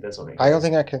you can see this one. Right I here. don't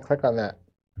think I can click on that.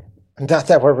 Not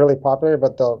that we're really popular,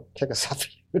 but they'll kick us off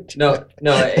YouTube.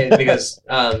 No, because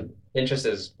Pinterest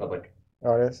is public.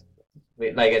 Oh, it is?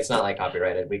 Like it's not like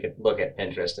copyrighted. We could look at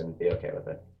Pinterest and be okay with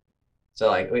it. So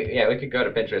like we could go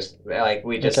to Pinterest. Like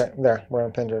we just Okay, there. We're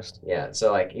on Pinterest. yeah.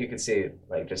 So like you could see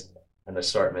like just an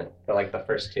assortment for like the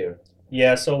first two.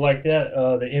 Yeah, so like that,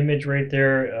 the image right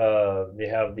there, they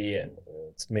have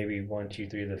it's maybe 1, 2,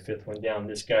 3, the fifth one down.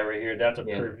 This guy right here, that's a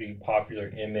Yeah. pretty popular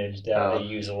image that Oh. they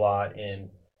use a lot in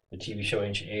the TV show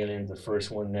Ancient Aliens, the first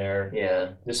one there.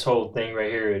 Yeah. This whole thing right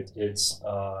here, it's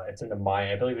in the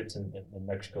Mayan. I believe it's in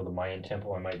Mexico, the Mayan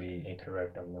temple. I might be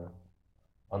incorrect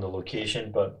on the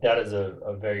location, but that is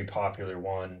a very popular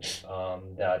one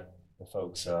that the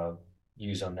folks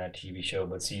use on that TV show.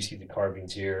 But so you see the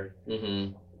carvings here.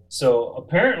 Mm-hmm. So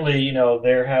apparently, you know,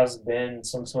 there has been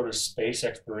some sort of space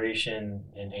exploration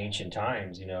in ancient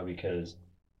times, you know, because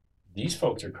these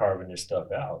folks are carving this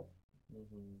stuff out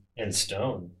in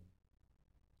stone.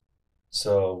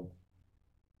 So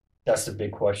that's the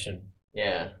big question.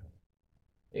 Yeah.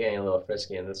 You're getting a little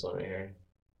frisky in this one right here.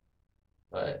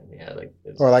 But yeah, like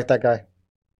it's Or like that guy,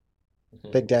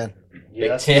 Big Dan. Yeah,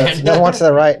 that's, Dan. that's, No one to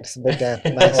the right. It's Big Dan.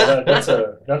 Nice. well,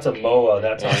 that's a MOA.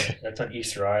 That's on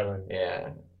Easter Island. yeah.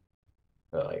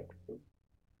 But like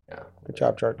Good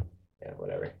job, Jordan. yeah,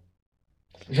 whatever.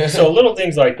 So little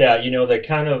things like that, you know, that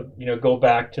kind of, you know, go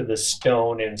back to the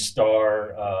stone and star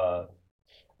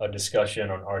a discussion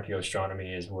on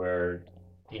archaeoastronomy is where,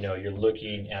 you know, you're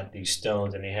looking at these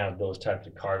stones and they have those types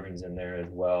of carvings in there as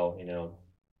well, you know,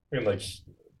 pretty much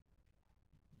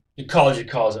ecology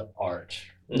calls it art,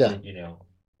 Yeah. you know,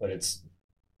 but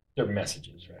they're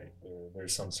messages, right?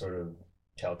 There's some sort of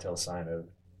telltale sign of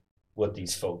what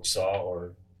these folks saw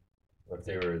or if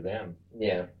they were them.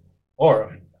 Yeah.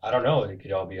 Or I don't know. It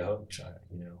could all be a hoax.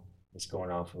 You know, it's going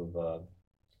off of.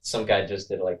 Some guy just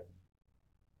did like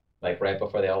right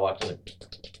before they all walked in.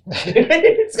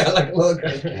 It's got like a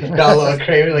little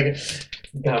crazy, like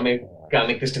gotta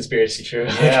make this conspiracy true.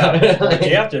 Yeah, but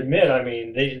you have to admit. I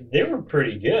mean, they were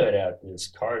pretty good at this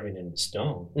carving in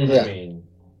stone. Yeah. I mean,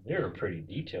 they were pretty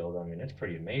detailed. I mean, that's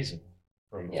pretty amazing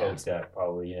from Yeah. folks that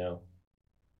probably, you know,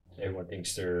 everyone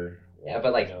thinks they're Yeah,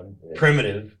 but like you know,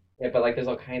 primitive. yeah, but like there's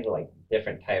all kinds of like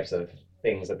different types of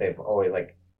things that they've always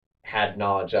like had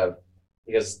knowledge of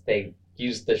because they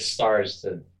used the stars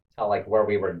to tell like where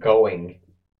we were going.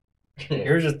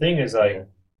 Here's the thing: is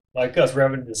like us, we're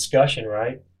having a discussion,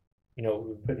 right? You know,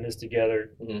 we're putting this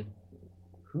together. Mhm.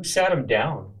 Who sat them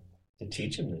down to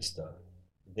teach them this stuff?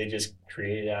 They just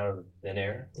created out of thin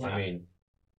air. Yeah. I mean,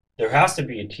 there has to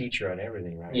be a teacher on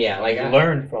everything, right? Yeah, like you I-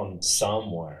 learn from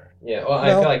somewhere. Yeah, well, I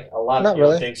No, feel like a lot not of You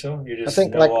really. don't think so? You I just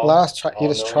think know like all- last try, you all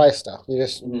just knowing? try stuff. You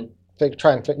just Mhm.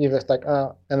 you just like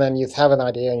and then you have an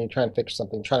idea and you try and fix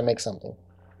something, try to make something.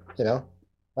 You know,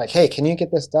 like hey, can you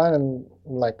get this done? And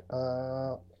like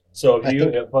So if I you,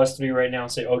 think- if us three right now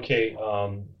say, okay,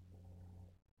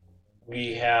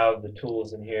 we have the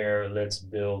tools in here. Let's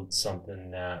build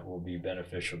something that will be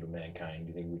beneficial to mankind. Do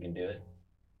you think we can do it?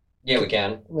 Yeah, we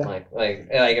can. Yeah. Like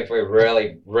if we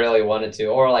really wanted to,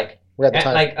 or like we had the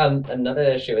time. another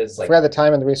issue is If like we had the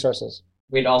time and the resources.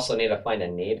 we'd also need to find a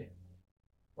need.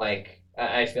 Like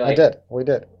I feel I like did. We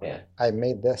did. yeah, I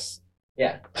made this.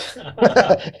 yeah.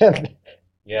 And,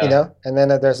 Yeah. and then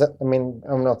there's I mean,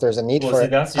 I don't know if there's a need Well, for see,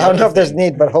 it. that's the I don't know other if there's thing.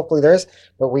 need, but hopefully there's.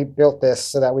 But we built this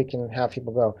so that we can have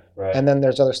people go. Right. And then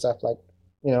there's other stuff like,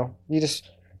 you just,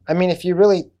 I mean, if you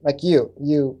really like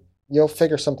you'll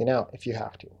figure something out if you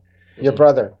have to. Your Mhm.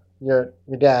 brother, your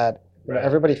dad, Right.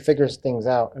 everybody figures things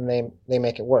out and they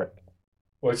make it work.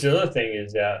 Well, the other thing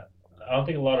is that I don't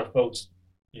think a lot of folks,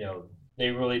 they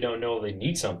really don't know they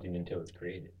need something until it's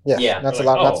created. Yes, Yeah. that's They're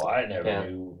a like, lot. oh, I never Yeah.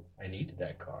 knew I needed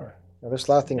that car. There's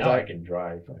a lot of things Now I can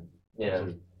drive and Yeah.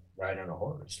 ride on a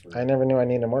horse. I never knew I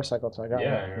needed a motorcycle, so I got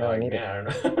Yeah, one. and you're Now I like, need it. man,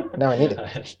 I don't know. Now I need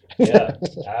it. Yeah,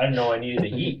 I didn't know I needed to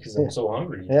eat because I'm so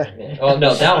hungry. Yeah. Yeah. Well,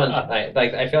 no, that one.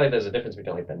 I feel like there's a difference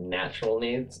between like the natural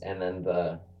needs and then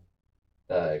the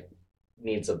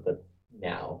needs of the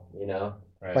now. You know.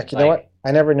 Right. Like, you know what?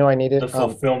 I never knew I needed. The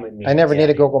fulfillment I never needs,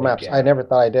 needed yeah, Google Maps. I never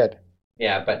thought I did.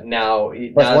 Yeah, but now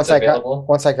But it's available.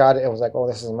 once I got it, it was like, oh,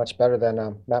 this is much better than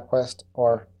MapQuest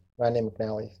or Randy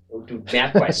McNally. Oh, dude,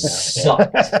 MapQuest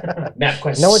sucked.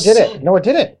 MapQuest. No, it didn't. sucked. No, it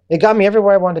didn't. It got me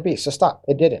everywhere I wanted to be. So stop.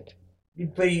 It didn't.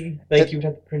 But like you'd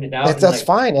have to print it out. That's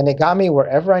fine, and it got me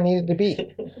wherever I needed to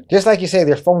be. Just like you say,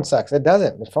 your phone sucks. It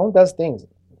doesn't. The phone does things.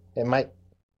 It might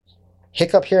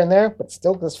hiccup here and there, but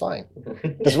still does fine.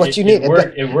 That's what you need.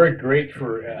 It worked great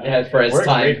for for its it worked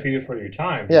time. great for you for your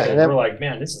time. Yeah, because and then- we're like,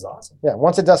 man, this is awesome. Yeah.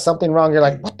 Once it does something wrong, you're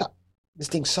like, what the? This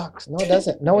thing sucks. No, it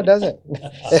doesn't. No, it doesn't.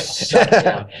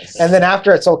 Yeah. And then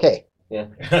after, it's okay. Yeah.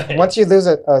 Once you lose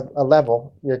a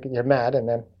level, you're mad, and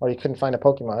then or you couldn't find a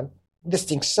Pokemon. This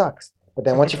thing sucks. But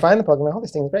then once you find the Pokemon, oh,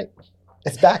 this thing's great.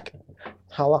 It's back.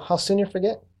 How soon you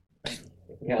forget?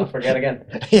 Yeah, I'll forget again.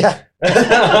 Yeah.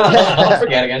 I'll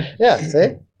forget again. Yeah.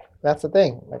 See, that's the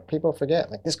thing. Like people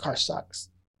forget. Like this car sucks,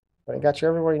 but it got you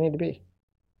everywhere you need to be.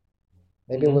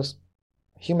 Maybe Mhm. it was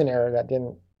human error that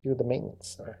didn't do the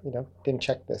maintenance, or didn't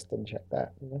check this, didn't check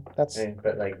that. That's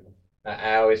But like,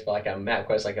 I always feel like on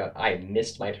MapQuest, like I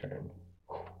missed my turn.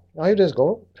 all you do is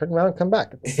go, turn around, and come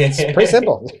back. It's pretty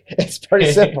simple. It's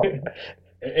pretty simple.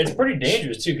 It's pretty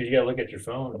dangerous too because you gotta look at your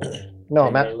phone. No,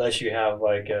 and Map- unless you have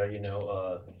like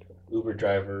Uber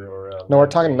driver or No, we're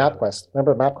talking MapQuest.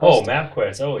 Remember MapQuest? Oh,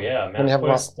 MapQuest. Oh yeah, When you have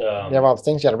MapQuest. You have all the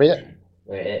things you got to read it.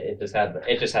 It just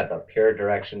had the pure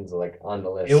directions like on the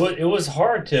list. It was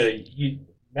hard to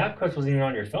MapQuest wasn't even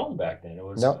on your phone back then. It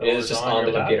was No. It was just on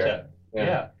your the computer. laptop. Yeah.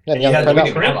 Yeah. Yeah, And you you have had to to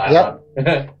print print out. it out. Yep.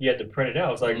 Yep. You had to print it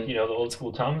out. It's like Mhm. the old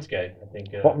school Thomas guy. I think.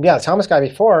 Well, yeah, the Thomas guy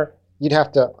before, you'd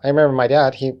have to. I remember my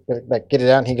dad. He would like get it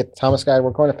out, and he'd get the Thomas guy.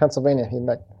 We're going to Pennsylvania. He'd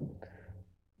like,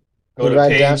 go to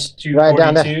write down- page write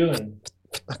down 242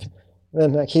 and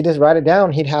then like he'd just write it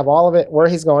down. He'd have all of it where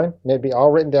he's going, and it'd be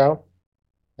all written down.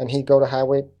 And he'd go to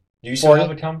highway. do you still 40?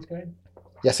 have a Thomas guide?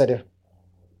 Yes, I do.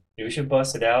 We should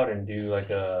bust it out and do like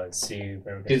see if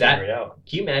everyone can Do that. figure it out.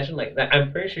 Can you imagine like that?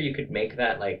 I'm pretty sure you could make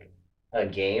that like a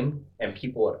game, and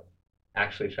people would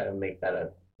actually try to make that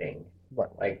a thing.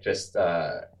 What? Like just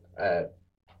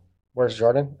Where's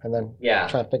Jordan? And then yeah,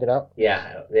 try and figure it out.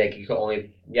 yeah. Like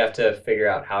you have to figure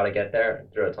out how to get there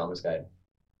through a Thomas guide.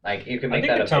 Like you can I make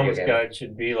think that the a Thomas video game. guide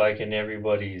should be like in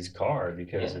everybody's car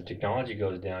because Yeah. if technology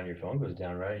goes down, your phone goes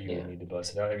down, right? You Yeah. need to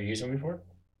bust it out. Have you used one before?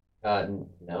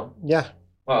 No. Yeah,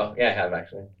 Oh yeah, I have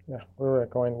actually. yeah. We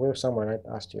were somewhere, and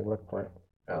I asked you to look for it.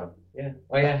 Oh yeah.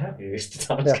 Oh yeah, I have used the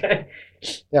Thomas Yeah. guide.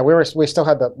 Yeah, we still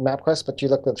had the MapQuest, but you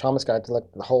looked at the Thomas guide to look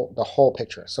at the whole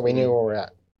picture, so we knew where we're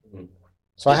at. Mhm.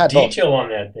 So I The had both. detail on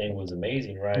that thing was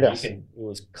amazing, right? Yes. It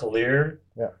was clear.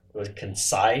 Yeah. It was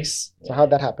concise. So how'd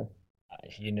that happen?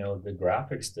 The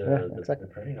graphics, Yeah, the exactly.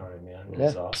 printing on it, man, it Yeah.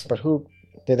 was awesome. But who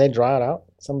did they draw it out?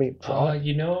 Somebody draw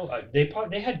it?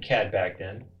 They had CAD back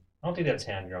then. I don't think that's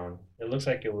hand drawn. It looks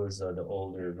like it was the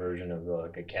older version of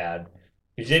like a CAD.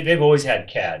 'Cause they've always had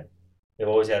CAD. They've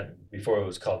always had before it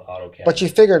was called AutoCAD. But you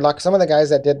figured like some of the guys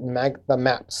that did the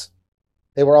maps,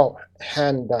 they were all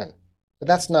hand done. But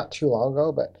that's not too long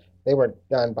ago, but they were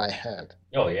done by hand.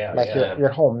 oh yeah, Like yeah. your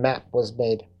whole map was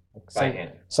made. Like By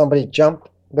hand. somebody jumped,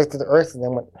 looked at the earth, and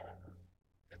then went.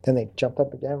 Then they jumped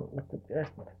up again, looked at the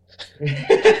earth.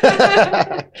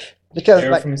 Because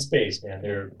They're like from space, man.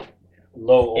 They're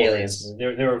low Aliens.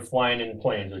 aliens. They were flying in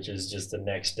planes, which is just the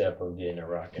next step of getting a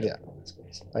rocket Yeah. up into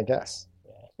space. I guess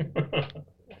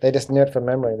they just knew it from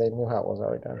memory. They knew how it was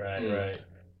already done. Right, Mm. right.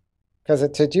 Because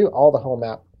to do all the whole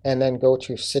map and then go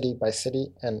to city by city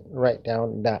and write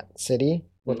down that city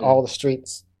with Mhm. all the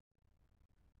streets,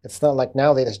 it's not like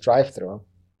now they just drive through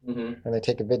them hmm and they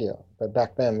take a video. But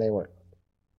back then they had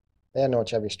to know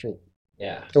every street.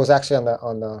 Yeah. It was actually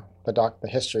on the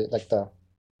history, like the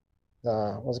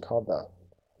what's it called, the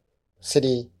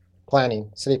city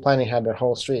planning. City planning had their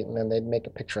whole street, and then they'd make a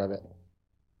picture of it.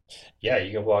 Yeah,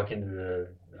 you can walk into the.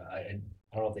 I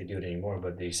don't know if they do it anymore,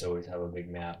 but they used to always have a big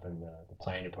map in the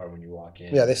planning department when you walk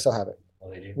in. Yeah, they still have it. Oh,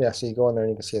 they do. Yeah, so you go in there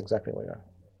and you can see exactly where you are.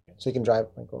 So you can drive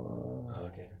and go. Oh,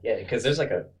 okay. Yeah, because there's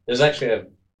actually a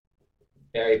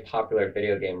very popular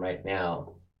video game right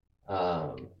now,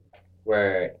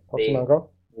 where Pokemon Go.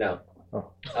 no,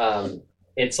 Oh.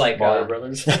 it's like Mario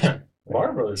Brothers.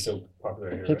 Mario Brothers is still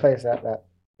popular here. He Right? plays that.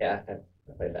 yeah,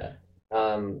 I played that.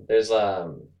 There's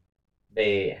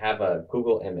they have a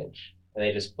Google image, and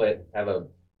they just have a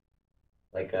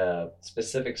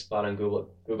specific spot on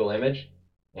Google image,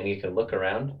 and you can look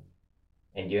around,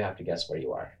 and you have to guess where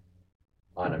you are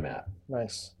on a map.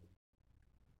 Nice.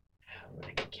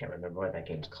 I can't remember what that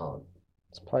game's called.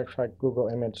 Let's probably try Google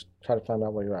Image. Try to find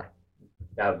out where you are.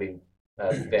 That would be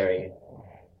very.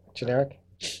 Generic.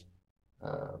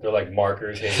 They're like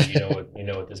markers. Hey, you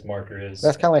know what this marker is.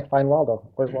 That's kind of like Find Waldo.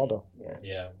 Where's Waldo?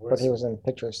 Yeah. But he was in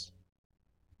pictures.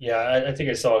 Yeah, I think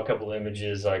I saw a couple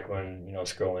images like when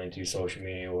scrolling through social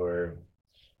media where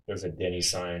there's a Denny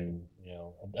sign.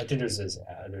 I think there's this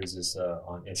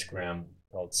on Instagram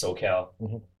called SoCal.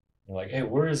 Mhm. You're like, hey,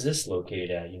 where is this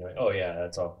located at? Oh yeah,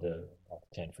 that's off the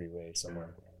 10 freeway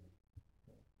somewhere.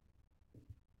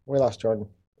 We lost Jordan.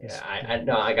 Yeah, I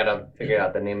no, I gotta figure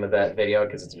out the name of that video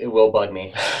because it will bug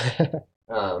me.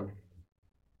 Um,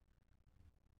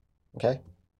 Okay.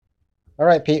 All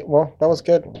right, Pete. Well, that was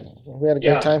good. We had a great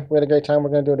Yeah. time. We had a great time. We're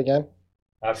gonna do it again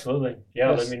Absolutely.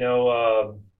 Yeah, Yes. let me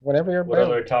know whenever you're what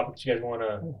ready. other topics you guys want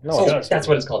to No, oh, discuss. that's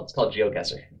what it's called. It's called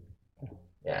GeoGuessr.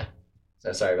 Yeah.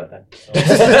 So sorry about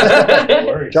that. No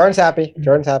worries. Jordan's happy.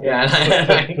 Jordan's happy.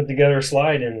 Yeah. Put together a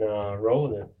slide and roll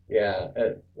with it. Yeah,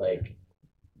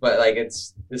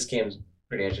 this game's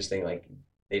pretty interesting. Like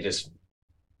they just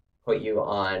put you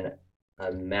on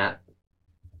a map,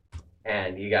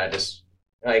 and you gotta just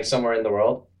like somewhere in the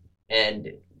world, and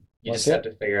you Wanna just see have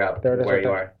to figure out There it is where right you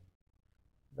there. are,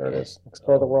 There it is.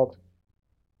 Explore the world.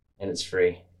 and it's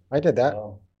free. I did that.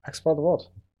 Oh. Explore the world.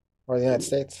 Or the United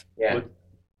States. Yeah, What-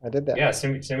 I did that. Yeah,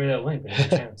 send me that link when you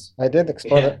get a chance. I did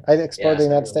explore Yeah. I explored Yeah. the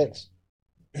United States.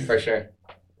 for sure.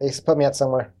 They used to put me out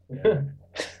somewhere.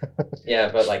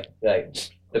 Yeah, but like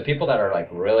the people that are like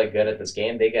really good at this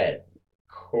game, they get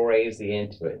crazy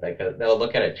into it. Like they'll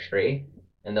look at a tree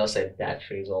and they'll say that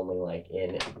tree's only like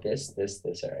in this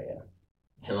area,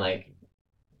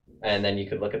 and then you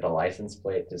could look at the license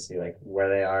plate to see like where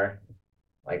they are,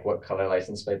 like what color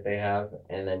license plate they have,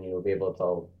 and then you'll be able to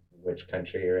tell which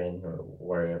country you're in or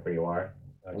wherever you are.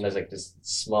 And there's like this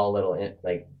small little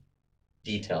like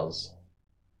details,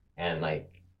 and like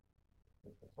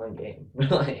it's a fun game.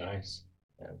 Like, Nice.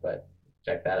 yeah, but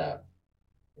check that out.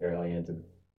 You're really into.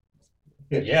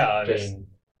 Yeah, I Just- mean,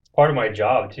 it's part of my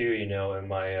job too, and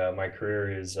my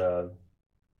career is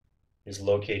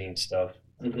locating stuff,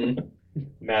 Mhm.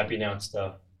 mapping out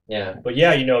stuff. Yeah. But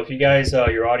yeah, if you guys,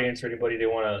 your audience or anybody, they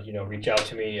want to, reach out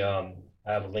to me. I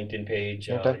have a LinkedIn page.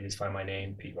 Okay. You just find my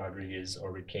name, Pete Rodriguez,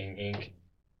 Orbit King Inc.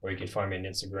 Or you can find me on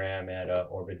Instagram at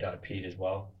orbit.pete as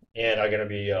well. And I'm gonna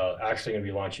be actually gonna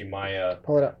be launching my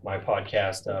Pull it up. my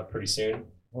podcast pretty soon,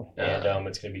 and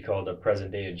it's gonna be called the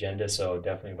Present Day Agenda. So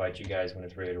definitely invite you guys when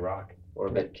it's ready to rock.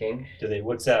 Orbit King.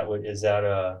 What's that? Is that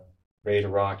ready to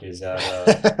rock? Is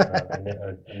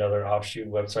that another offshoot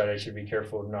website I should be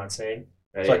careful of not saying?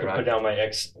 Ready So I to can rock? put down my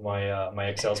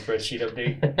Excel spreadsheet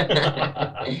update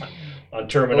on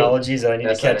terminologies that I need to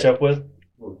That's not catch it. up with.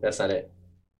 Ooh, that's not it.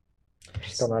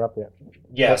 Still not up yet.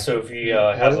 Yeah, so if you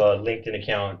have a LinkedIn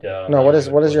account, No, what is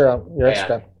your Yeah.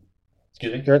 Instagram?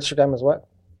 Excuse me. Your Instagram is what?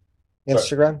 Sorry.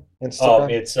 Instagram? Oh,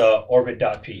 Instagram? it's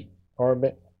orbit.pete.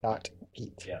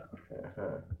 Orbit.pete. Yeah.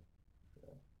 Uh-huh.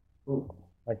 Ooh.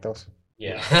 Like those.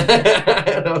 Yeah.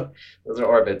 Those are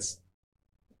orbits.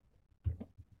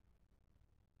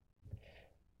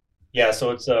 Yeah,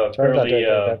 so it's Turns out fairly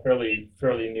they're good.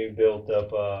 fairly new built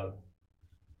up.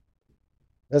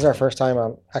 This is our first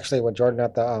time actually with Jordan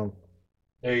at the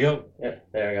There you go. Yeah,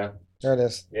 there we go. there it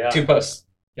is. Yeah. 2 posts.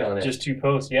 Killing it. Just 2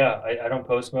 posts. Yeah, I don't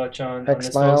post much on X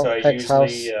this, Mile, folks. I X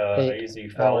House, usually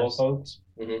follow 8 hours. folks.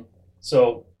 Mhm.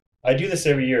 So I do this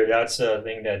every year. That's a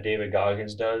thing that David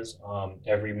Goggins does.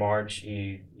 Every March,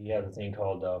 he has a thing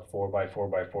called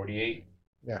 4x4x48.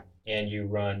 Yeah. And you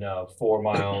run 4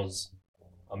 miles,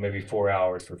 maybe 4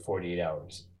 hours for 48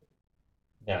 hours.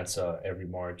 That's every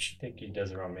March. I think he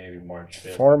does it around maybe March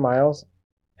 5th. 4 miles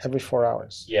every 4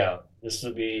 hours. Yeah, this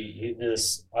will be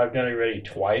this. I've done it already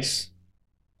twice.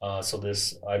 So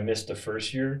this I missed the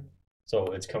first year,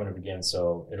 so it's coming up again.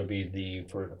 So it'll be the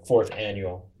 4th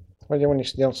annual. What do you do when you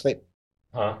don't sleep?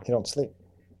 Huh? You don't sleep.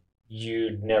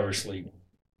 You never sleep.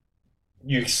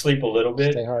 You sleep a little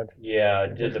bit. Stay hard. Yeah,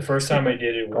 the first time I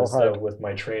did it Go was hard. with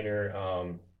my trainer,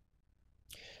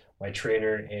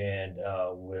 and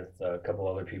with a couple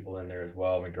other people in there as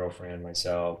well. My girlfriend,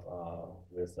 myself,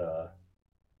 with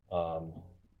um,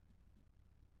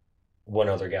 one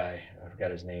other guy. I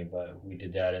forgot his name, but we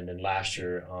did that. And then last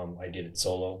year, I did it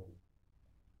solo.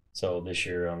 So this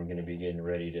year, I'm going to be getting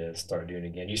ready to start doing it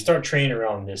again. You start training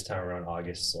around this time, around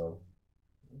August. So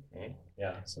Okay.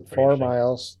 yeah, so pretty 4 interesting.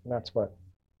 miles. That's what,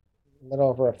 a little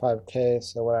over a 5K.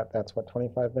 So that's what,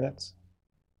 25 minutes?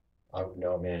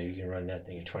 No, man, you can run that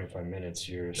thing in 25 minutes.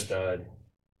 You're a stud.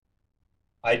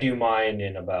 I do mine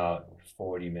in about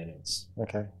 40 minutes,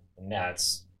 Okay. and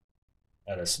that's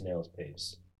at a snail's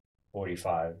pace,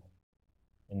 45.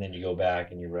 And then you go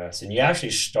back and you rest. And you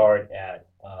actually start at,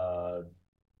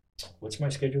 what's my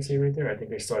schedule say right there? I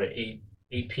think I start at 8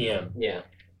 p.m. Yeah.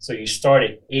 So you start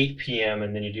at 8 p.m.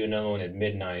 and then you do another one at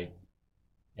midnight,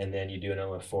 and then you do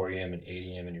another one at 4 a.m. and 8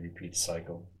 a.m. and you repeat the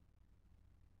cycle.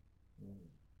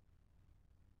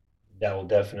 That will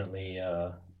definitely,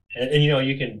 and you know,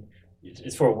 you can,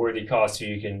 it's for a worthy cause, so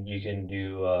you can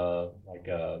do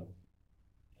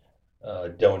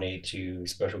donate to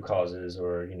special causes,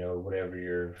 or you know, whatever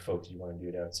your folks you want to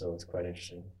do that. So it's quite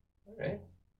interesting. All right.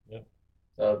 Yep.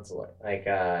 So it's like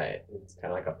it's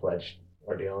kind of like a pledge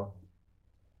ordeal.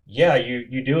 Yeah,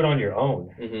 you do it on your own.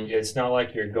 Mm-hmm. It's not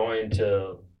like you're going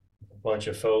to a bunch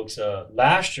of folks.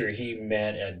 Last year he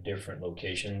met at different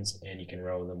locations, and you can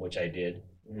run with them, which I did.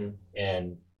 Mm-hmm.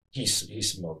 And he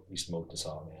smoked us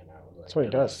all, man. I was like, That's what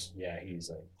he does. yeah, he's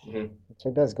like, That's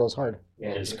what he does. Goes hard.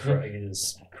 Yeah. he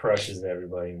just crushes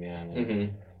everybody, man. And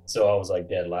Mm-hmm. so I was like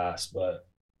dead last, but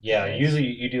yeah, Nice. usually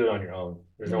you do it on your own.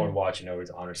 There's no Mhm. one watching over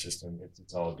the honor system.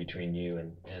 It's all between you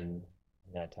and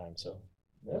that time. So,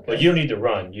 Okay. but you don't need to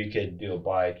run. You could do a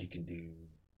bike. You can do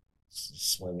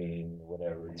swimming,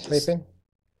 whatever. Sleeping?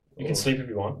 You can sleep if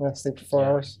you want. Yeah, sleep for 4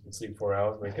 hours. You can sleep 4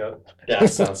 hours, wake up. That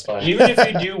sounds fun. Even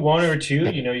if you do one or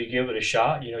two, you know, you give it a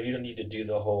shot. You know, you don't need to do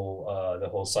the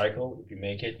whole cycle. If you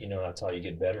make it, you know, that's how you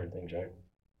get better and things, right?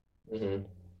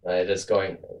 Mm-hmm. Just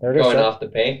going There it is, going George. off the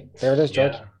paint. There it is,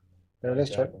 George. Yeah, There it is,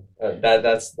 George.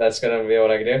 exactly. That's gonna be what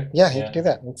I can do. Yeah, you Yeah. can do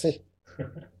that. Let's see.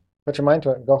 Put your mind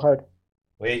to it. Go hard.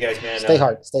 Well, you guys, man. Stay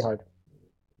hard. Stay hard.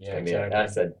 Yeah, It's gonna be-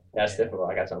 exactly. that's Yeah. difficult.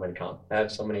 I got so many I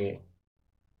have so many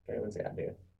things I gotta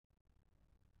do.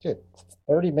 Dude,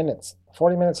 30 minutes,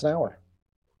 40 minutes an hour.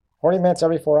 40 minutes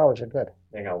every 4 hours, you're good.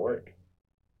 I got work.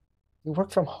 You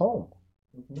work from home.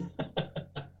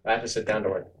 I have to sit down to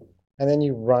work. And then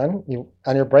you run,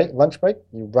 on your lunch break,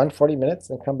 you run 40 minutes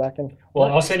and come back and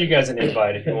Well, I'll send you guys an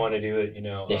invite if you want to do it. You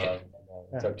know, Yeah.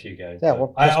 it's up to you guys. Yeah, But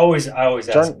well, I always ask.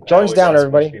 Jordan's down,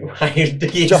 everybody.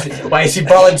 Why is he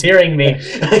volunteering me?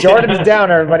 Jordan's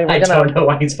down, everybody. I don't know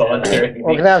why he's volunteering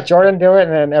We're me. gonna have Jordan do it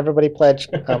and then everybody pledge.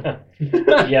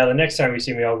 Yeah, the next time you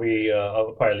see me,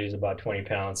 I'll probably lose about 20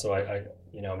 pounds. So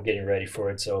I'm getting ready for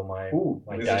it. So my Ooh,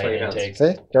 my losing 20 diet pounds. intake.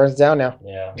 See, Jordan's down now.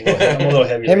 Yeah, I'm a little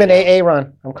heavy. Him right and now. AA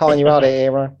run. I'm calling you out, AA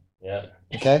run. Yeah.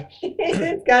 Okay,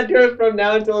 He's got to do it from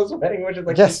now until his wedding, which is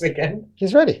like Yes. this weekend.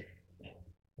 he's ready.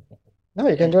 No,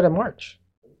 you're gonna do it in March.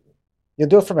 You'll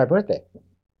do it for my birthday.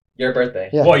 Your birthday.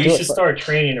 Yeah, Well, you do it should for- start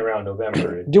training around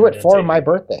November. Do it and for take my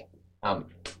birthday, I'm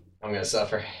gonna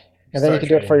suffer. and then you Start can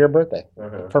do it for training. your birthday,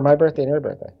 Uh-huh. for my birthday and your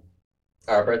birthday.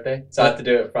 Our birthday. So I have to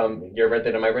do it from your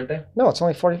birthday to my birthday. No, it's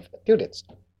only 40. Dude, it's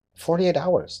 48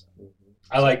 hours.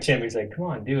 I like Tim. He's like, "Come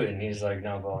on, do it," and he's like,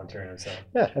 "Not volunteering himself."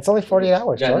 Yeah, it's only 48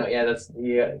 hours, Yeah, George. no, yeah, that's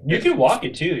yeah. You can walk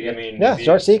it too. I mean, Yeah, if you-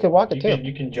 George, so you could walk it You too. can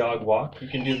you can jog walk. You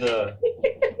can do the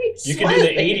He's you can do the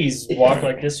smiling. '80s walk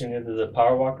like this. You know, the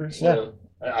power walkers. Yeah.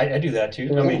 I do that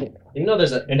too. I mean, You know,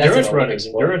 there's a that's endurance an Olympic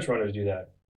runners sport. do that.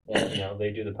 Yeah. You know,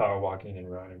 they do the power walking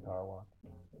and run and power walk.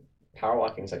 Power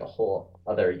walking is like a whole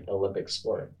other Olympic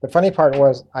sport. The funny part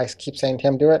was I keep saying to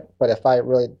him do it, but if I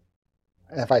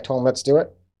told him let's do it,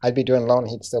 I'd be doing it alone.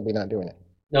 He'd still be not doing it.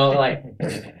 No, like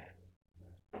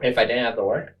if I didn't have to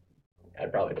work,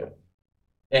 I'd probably do it.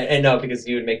 And no, because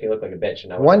you would make me look like a bitch.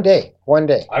 And I would. One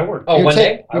day. I work. Oh, You one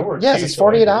take- day? I work. Yes, too, it's so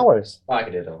I 48 do. hours. Oh, I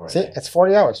could do it on one See, day. it's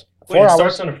 40 hours. Wait, 4 it hours.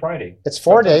 starts on a Friday. It's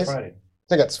 4 Starts on a days. I Friday.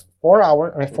 think it's 4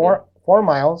 hours. I mean, 4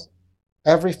 miles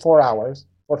every 4 hours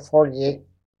for 48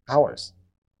 hours.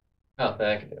 Oh, then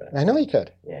I could do that. I know you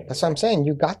could. Yeah. I could That's do what I'm saying.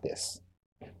 You got this.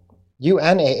 You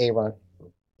and AA run.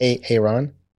 AA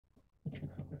run. that.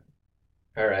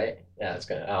 All right. Yeah, that's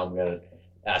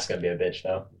gonna be a bitch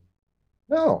though.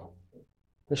 No.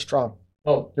 You're strong.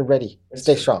 Oh, You're ready. It's-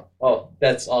 Stay strong. oh,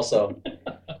 that's also.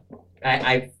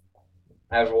 I've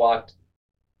walked.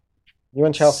 You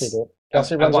and Chelsea do it.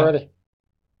 Chelsea I runs walk- already.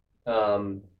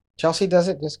 Um, Chelsea does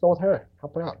it. Just go with her.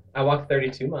 Help her out. I walked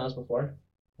 32 miles before.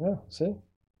 Yeah, see?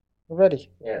 We're ready.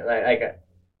 Yeah,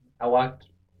 I walked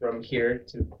from here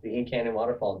to the Ink Canyon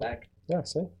waterfall and back. Yeah,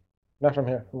 see? Not from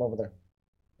here, from over there.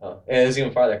 Oh, it was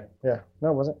even farther. Yeah.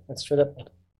 No, it wasn't. It's straight up.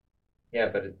 Yeah,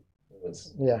 but it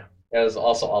was. Yeah. It was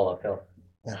also all uphill.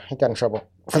 Yeah, he got in trouble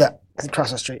for that.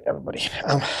 Across the street, everybody.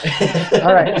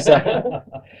 All right, so,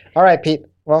 all right, Pete.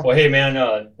 Well, Well, hey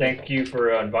man, thank you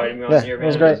for inviting me on yeah, here, it man.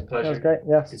 was great. It was a It pleasure. was great.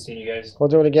 Yes, Good seeing you guys. we'll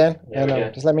do it again, Yeah, and we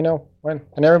did. just let me know when.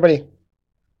 And everybody,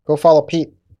 go follow Pete,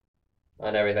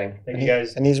 On everything. Thank you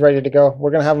guys. and he's ready to go.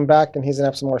 We're gonna have him back, and he's gonna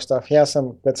have some more stuff. He has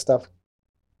some good stuff,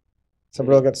 some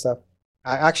real good stuff.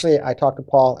 I talked to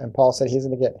Paul, and Paul said he's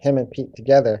gonna get him and Pete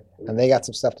together, and they got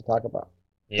some stuff to talk about.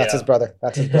 Yeah. That's his brother.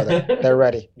 That's his brother. They're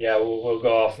ready. Yeah, we'll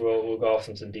go off. We'll go off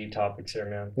some deep topics here,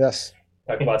 man. Yes.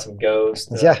 Talk about some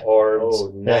ghosts, Yeah. orbs.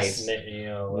 Oh, nice. You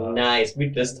know, Nice. We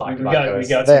just talked we about got ghosts.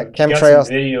 got They some, got got chemtrails.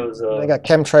 some videos They of got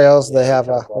chemtrails. They have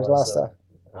Yeah, there's a lot of so-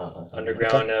 stuff.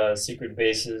 underground secret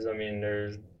bases. I mean,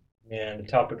 the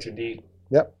topics are deep.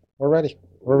 We're ready.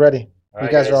 We're ready. All You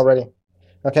right, guys are all ready.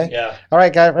 Okay. Yeah. All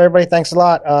right, guys. Everybody, thanks a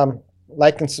lot.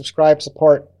 Like and subscribe,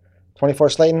 support 24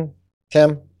 Slayton,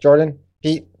 Tim, Jordan,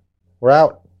 Pete. We're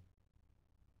out.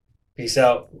 Peace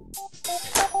out.